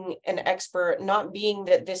being an expert, not being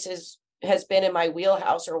that this has been in my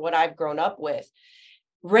wheelhouse or what I've grown up with,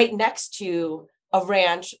 right next to a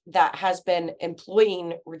ranch that has been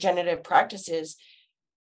employing regenerative practices,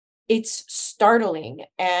 it's startling.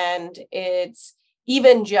 And it's,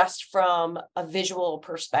 even just from a visual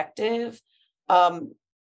perspective,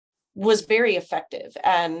 was very effective.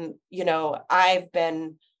 And, I've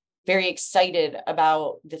been very excited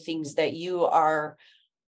about the things that you are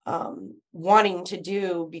wanting to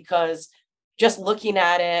do, because just looking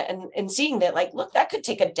at it and seeing that, like, look, that could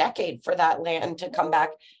take a decade for that land to come back,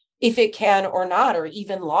 if it can or not, or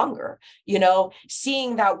even longer,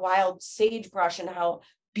 seeing that wild sagebrush and how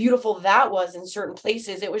beautiful that was in certain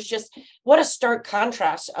places. It was just, what a stark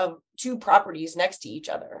contrast of two properties next to each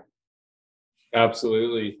other.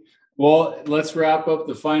 Absolutely. Well, let's wrap up.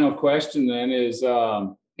 The final question then is,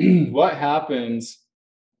 what happens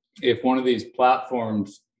if one of these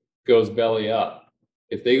platforms goes belly up?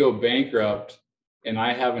 If they go bankrupt and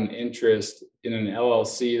I have an interest in an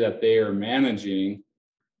LLC that they are managing,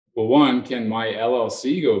 well, one, can my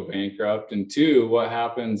LLC go bankrupt? And two, what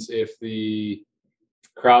happens if the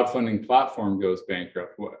crowdfunding platform goes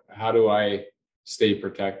bankrupt? How do I stay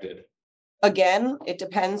protected? Again, it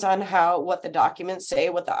depends on what the documents say,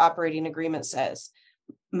 what the operating agreement says.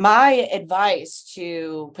 My advice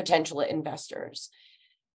to potential investors: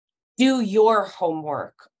 do your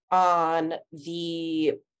homework on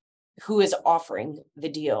who is offering the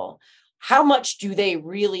deal. how much do they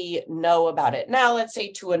really know about it? Now, let's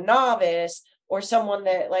say to a novice or someone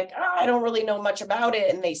that like, I don't really know much about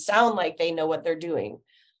it, and they sound like they know what they're doing.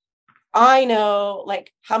 I know,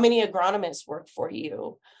 like, how many agronomists work for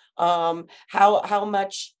you? How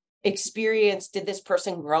much experience did this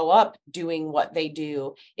person grow up doing what they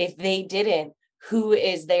do? If they didn't, who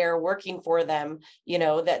is there working for them,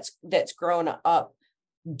 that's grown up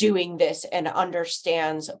doing this and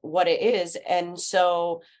understands what it is? And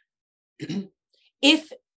so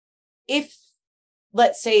if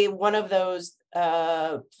let's say one of those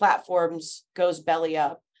platforms goes belly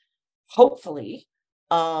up, hopefully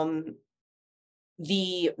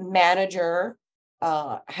the manager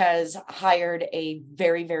has hired a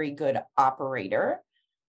very, very good operator,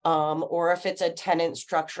 or if it's a tenant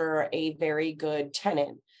structure, a very good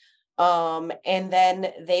tenant. And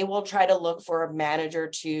then they will try to look for a manager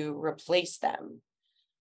to replace them.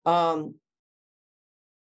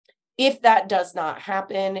 If that does not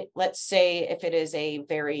happen, let's say if it is a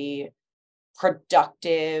very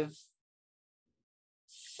productive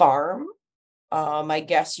farm, I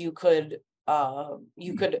guess you could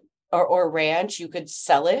or ranch, you could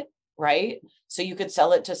sell it, right? So you could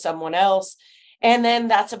sell it to someone else. And then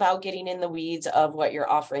that's about getting in the weeds of what your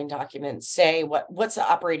offering documents say. What's the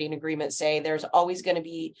operating agreement say? There's always going to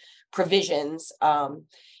be provisions.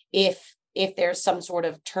 If there's some sort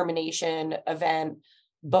of termination event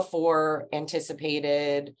before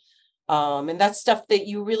anticipated, and that's stuff that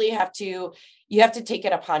you really have to take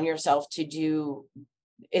it upon yourself to do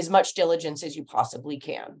as much diligence as you possibly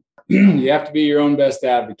can. You have to be your own best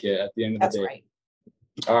advocate at the end of the day.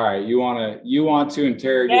 That's right. All right. You want to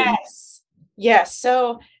interrogate. Yes.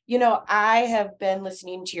 So, I have been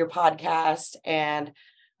listening to your podcast, and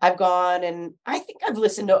I've gone, and I think I've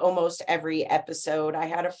listened to almost every episode. I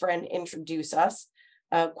had a friend introduce us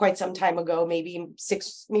quite some time ago, maybe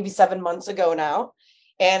 7 months ago now.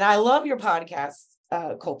 And I love your podcast,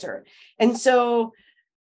 Colter. And so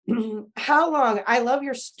how long? I love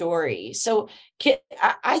your story. So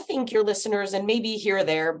I think your listeners, and maybe here or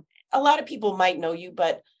there, a lot of people might know you,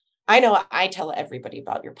 but I know I tell everybody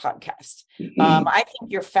about your podcast. I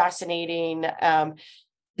think you're fascinating.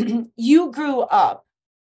 You grew up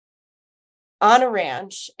on a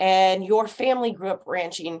ranch, and your family grew up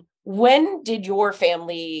ranching. When did your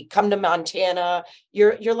family come to Montana?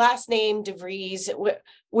 Your last name, DeVries,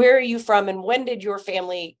 where are you from, and when did your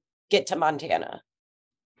family get to Montana?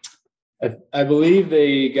 I believe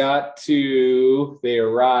they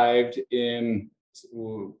arrived in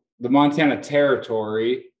the Montana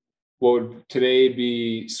Territory, what would today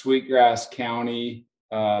be Sweetgrass County,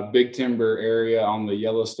 Big Timber area on the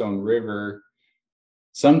Yellowstone River,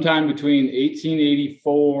 sometime between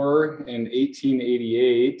 1884 and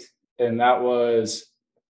 1888. And that was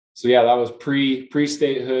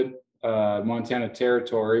pre-statehood, Montana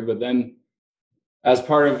Territory. But then as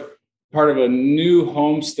part of a new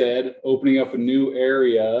homestead, opening up a new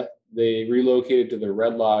area, they relocated to the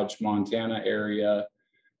Red Lodge, Montana area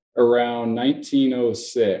around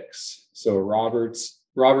 1906. So Roberts,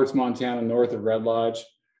 Montana, north of Red Lodge.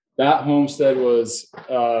 That homestead was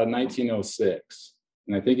 1906.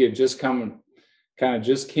 And I think it just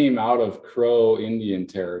came out of Crow Indian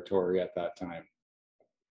territory at that time.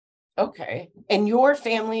 Okay. And your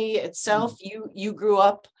family itself, you grew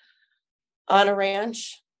up on a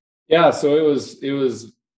ranch? Yeah, so it was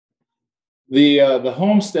the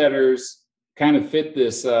homesteaders kind of fit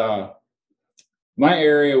this. My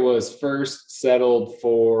area was first settled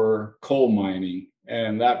for coal mining,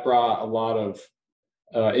 and that brought a lot of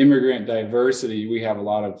immigrant diversity. We have a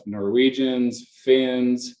lot of Norwegians,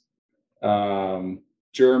 Finns,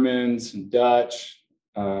 Germans, Dutch.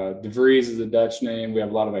 DeVries is a Dutch name. We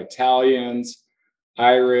have a lot of Italians,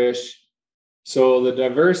 Irish. So the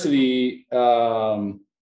diversity,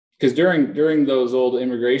 because during those old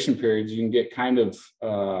immigration periods, you can get kind of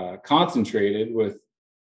concentrated with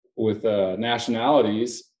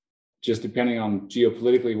nationalities, just depending on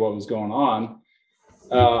geopolitically what was going on.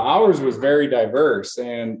 Ours was very diverse,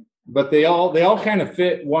 but they all kind of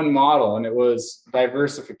fit one model, and it was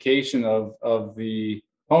diversification of the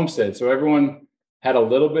homestead. So everyone had a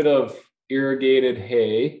little bit of irrigated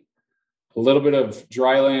hay, a little bit of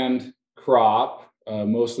dryland crop,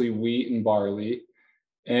 mostly wheat and barley,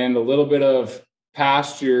 and a little bit of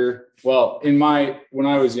pasture. Well, when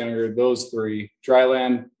I was younger, those three: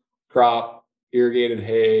 dryland crop, irrigated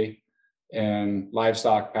hay, and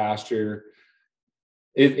livestock pasture.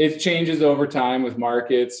 It changes over time with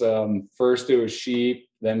markets. First it was sheep,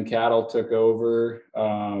 then cattle took over.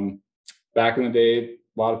 Back in the day, a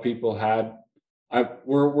lot of people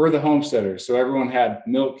we're the homesteaders. So everyone had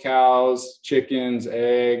milk cows, chickens,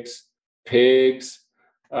 eggs, pigs,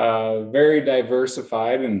 very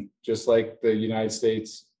diversified. And just like the United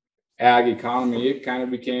States ag economy, it kind of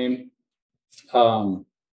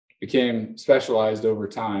became specialized over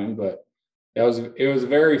time. But it was a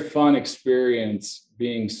very fun experience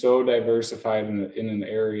being so diversified in an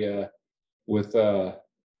area with a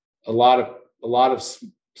lot of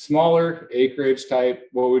smaller acreage type,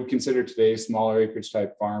 what we'd consider today smaller acreage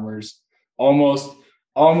type farmers, almost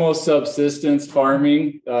subsistence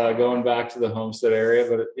farming, going back to the Homestead area.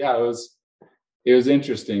 But it was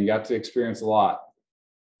interesting. Got to experience a lot.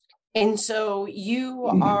 And so you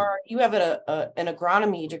have an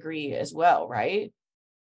agronomy degree as well, right?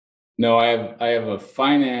 No, I have a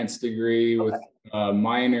finance degree with a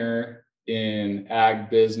minor in ag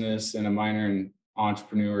business and a minor in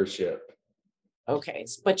entrepreneurship. Okay,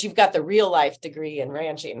 but you've got the real life degree in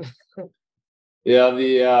ranching.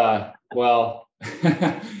 Yeah, well,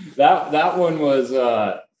 that one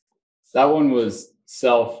was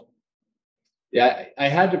self. Yeah, I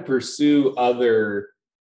had to pursue other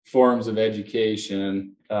forms of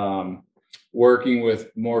education, working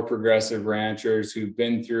with more progressive ranchers who've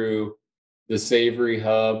been through the Savory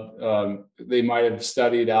Hub. They might have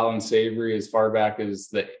studied Alan Savory as far back as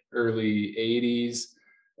the early 80s.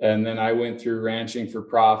 And then I went through Ranching for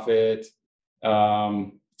Profit,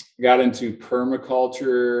 got into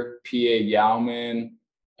permaculture, PA Yauman,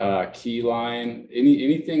 Keyline,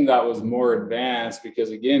 anything that was more advanced, because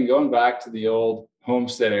again, going back to the old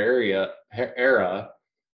homestead era,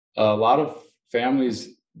 a lot of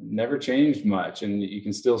families never changed much, and you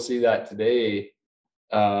can still see that today.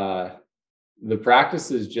 The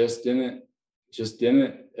practices just didn't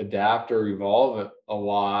adapt or evolve a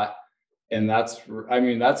lot. And that's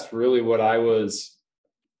really what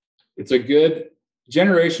it's a good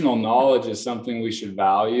generational knowledge is something we should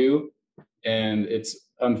value. And it's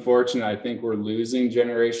unfortunate. I think we're losing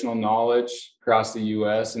generational knowledge across the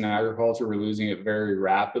US in agriculture. We're losing it very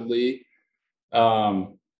rapidly.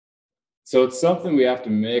 So it's something we have to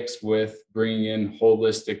mix with bringing in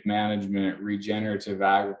holistic management, regenerative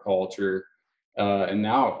agriculture. And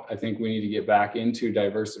now I think we need to get back into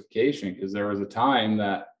diversification, because there was a time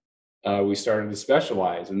that we started to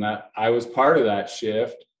specialize, and that I was part of that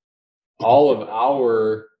shift. All of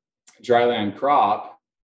our dryland crop,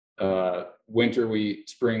 winter wheat,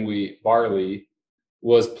 spring wheat, barley,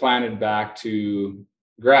 was planted back to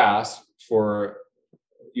grass for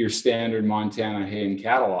your standard Montana hay and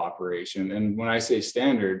cattle operation. And when I say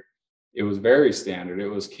standard, it was very standard. It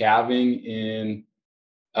was calving in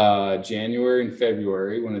January and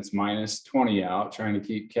February when it's minus 20 out, trying to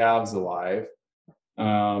keep calves alive.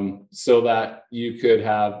 So that you could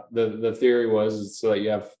have, the theory was so that you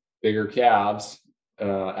have bigger calves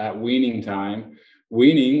at weaning time.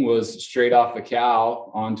 Weaning was straight off the cow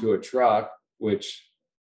onto a truck, which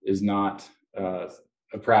is not a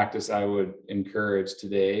practice I would encourage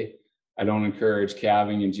today. I don't encourage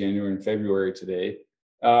calving in January and February today.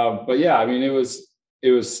 But yeah, I mean, it was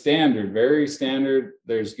standard, very standard.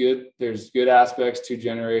 There's good aspects to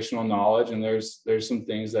generational knowledge, and there's some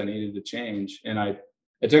things that needed to change. And I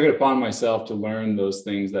took it upon myself to learn those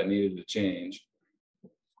things that needed to change.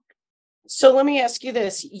 So let me ask you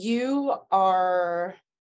this.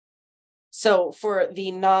 So for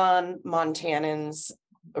the non-Montanans,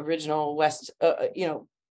 original West,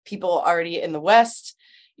 people already in the West,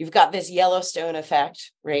 you've got this Yellowstone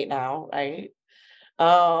effect right now, right?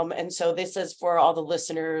 And so this is for all the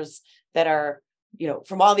listeners that are,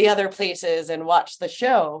 from all the other places and watch the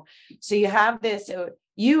show. So you have this,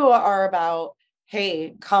 you are about,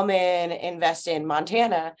 hey, come in, invest in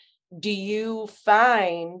Montana. Do you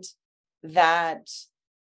find that,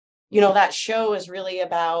 that show is really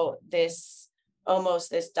about this,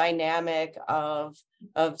 almost this dynamic of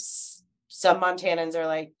some Montanans are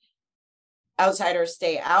like, outsiders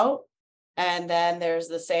stay out. And then there's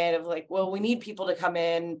the saying of like, well, we need people to come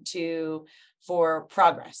in for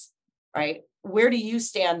progress, right? Where do you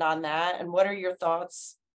stand on that? And what are your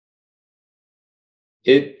thoughts?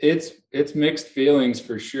 It's mixed feelings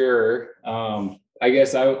for sure. I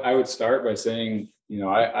guess I would start by saying,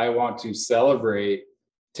 I want to celebrate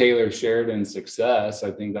Taylor Sheridan's success.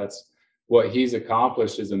 I think that's what he's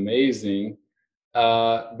accomplished is amazing.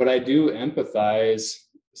 But I do empathize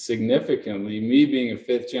significantly, me being a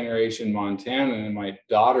 5th generation Montanan and my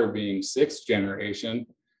daughter being 6th generation.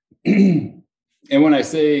 And when I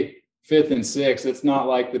say 5th and 6th, it's not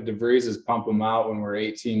like the DeVrieses pump them out when we're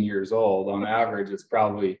 18 years old. On average, it's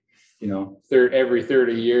probably, every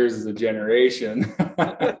 30 years is a generation.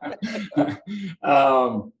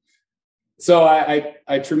 So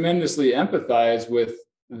I tremendously empathize with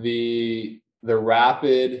the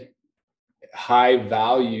rapid high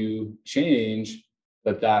value change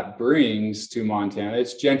that brings to Montana.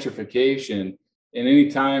 It's gentrification. And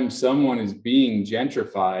anytime someone is being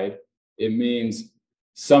gentrified, it means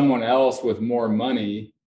someone else with more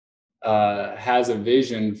money has a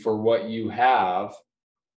vision for what you have,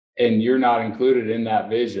 and you're not included in that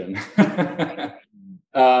vision.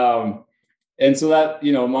 And so that,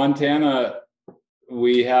 Montana,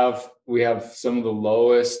 we have some of the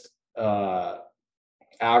lowest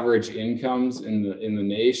average incomes in the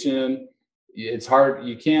nation. It's hard.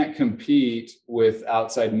 You can't compete with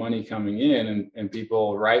outside money coming in, and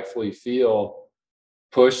people rightfully feel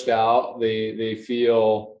pushed out. They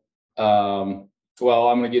feel, well,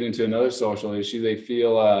 I'm going to get into another social issue. They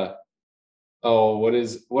feel, what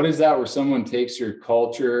is that where someone takes your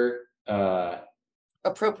culture,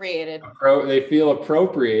 appropriated. They feel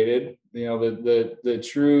appropriated. The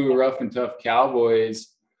true rough and tough cowboys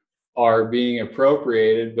are being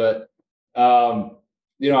appropriated, but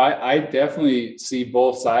I definitely see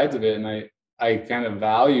both sides of it, and I kind of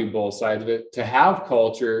value both sides of it. To have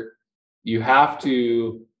culture, you have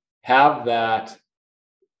to have that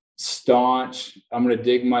staunch, I'm going to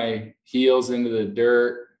dig my heels into the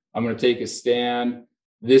dirt, I'm going to take a stand.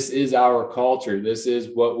 This is our culture. This is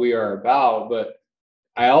what we are about. But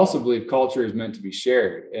I also believe culture is meant to be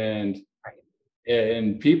shared, and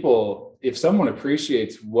people, if someone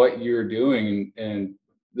appreciates what you're doing and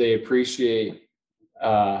they appreciate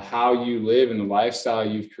how you live and the lifestyle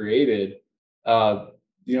you've created,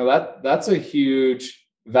 that's a huge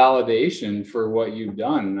validation for what you've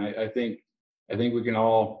done. And I think we can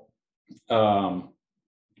all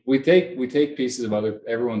we take pieces of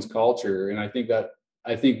everyone's culture, and I think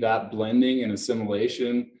that blending and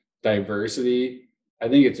assimilation, diversity, I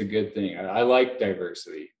think it's a good thing. I like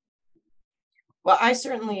diversity. Well, I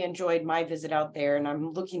certainly enjoyed my visit out there, and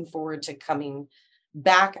I'm looking forward to coming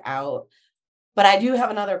back out. But I do have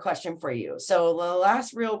another question for you. So the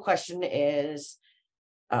last real question is,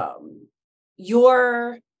 if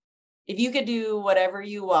you could do whatever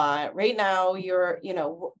you want right now,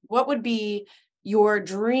 what would be your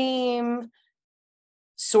dream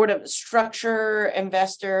sort of structure,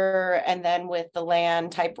 investor, and then with the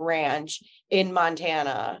land type ranch in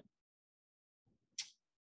Montana?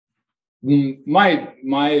 My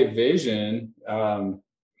vision, I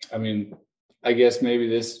guess maybe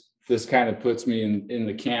this kind of puts me in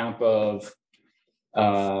the camp of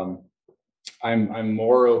I'm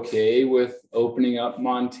more okay with opening up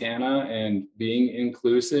Montana and being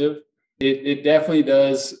inclusive. It definitely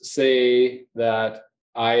does say that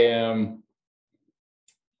I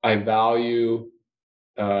value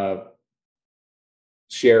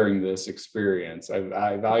sharing this experience.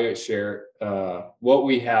 I value share what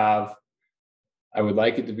we have. I would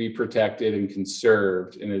like it to be protected and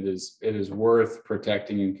conserved, and it is worth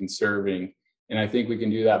protecting and conserving. And I think we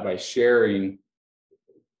can do that by sharing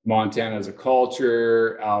Montana as a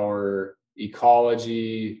culture, our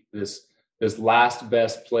ecology, this last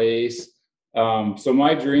best place. So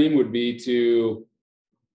my dream would be to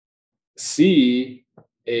see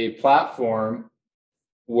a platform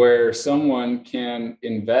where someone can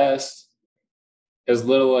invest as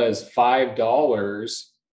little as $5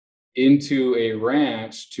 into a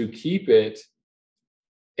ranch to keep it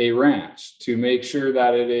a ranch, to make sure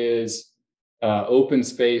that it is open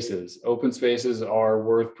spaces. Open spaces are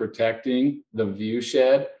worth protecting. The view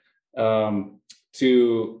shed.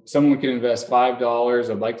 To someone can invest $5.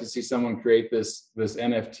 I'd like to see someone create this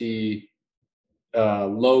NFT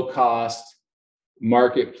low cost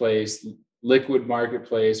marketplace, liquid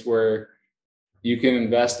marketplace, where you can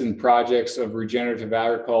invest in projects of regenerative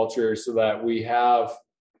agriculture so that we have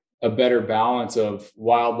a better balance of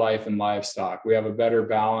wildlife and livestock. We have a better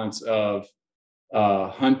balance of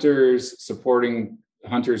hunters, supporting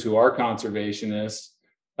hunters who are conservationists,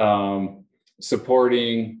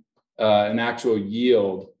 supporting an actual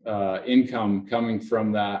yield, income coming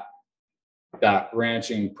from that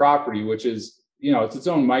ranching property, which is, it's its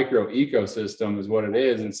own micro ecosystem is what it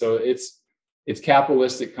is. And so it's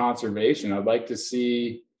capitalistic conservation. I'd like to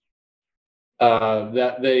see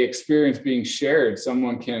that the experience being shared.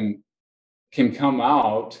 Someone can come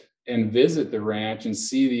out and visit the ranch and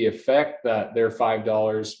see the effect that their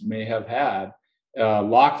 $5 may have had.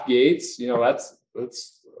 Locked gates,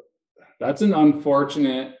 that's an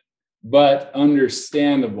unfortunate but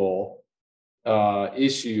understandable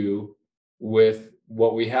issue with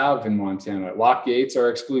what we have in Montana. Locked gates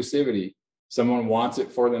are exclusivity. Someone wants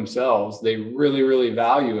it for themselves. They really, really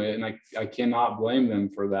value it, and I cannot blame them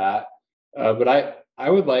for that. But I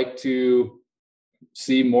would like to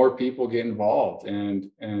see more people get involved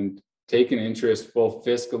and take an interest both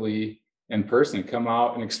fiscally in person, come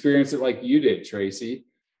out and experience it like you did, Tracy.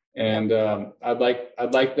 And I'd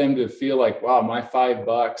like them to feel like, wow, my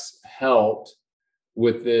 $5 helped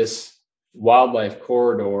with this wildlife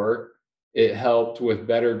corridor. It helped with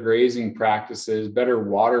better grazing practices, better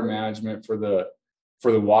water management for the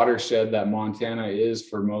watershed that Montana is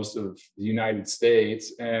for most of the United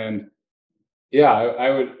States. And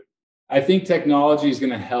yeah, I think technology is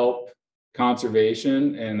going to help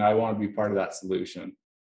conservation, and I want to be part of that solution.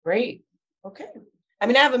 Great. Okay. I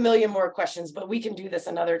mean, I have a million more questions, but we can do this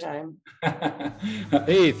another time.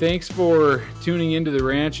 Hey, thanks for tuning into the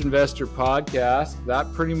Ranch Investor Podcast.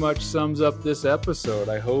 That pretty much sums up this episode.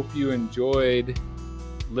 I hope you enjoyed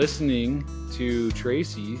listening to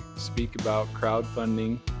Tracy speak about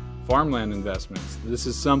crowdfunding farmland investments. This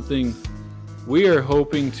is something we are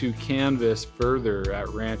hoping to canvas further at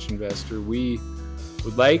Ranch Investor. We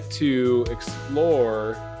would like to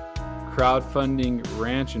explore crowdfunding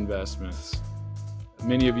ranch investments.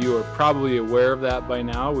 Many of you are probably aware of that by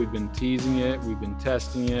now. We've been teasing it, we've been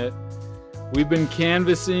testing it, we've been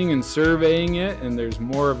canvassing and surveying it, and there's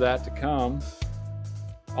more of that to come.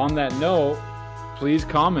 On that note, please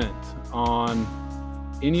comment on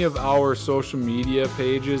any of our social media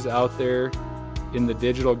pages out there in the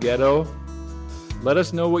digital ghetto. Let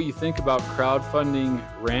us know what you think about crowdfunding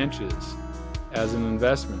ranches as an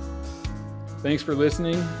investment. Thanks for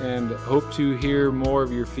listening, and hope to hear more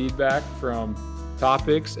of your feedback from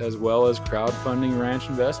topics as well as crowdfunding ranch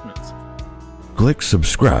investments. Click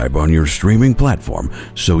subscribe on your streaming platform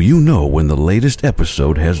so you know when the latest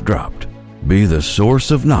episode has dropped. Be the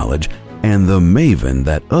source of knowledge and the maven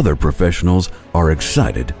that other professionals are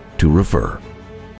excited to refer.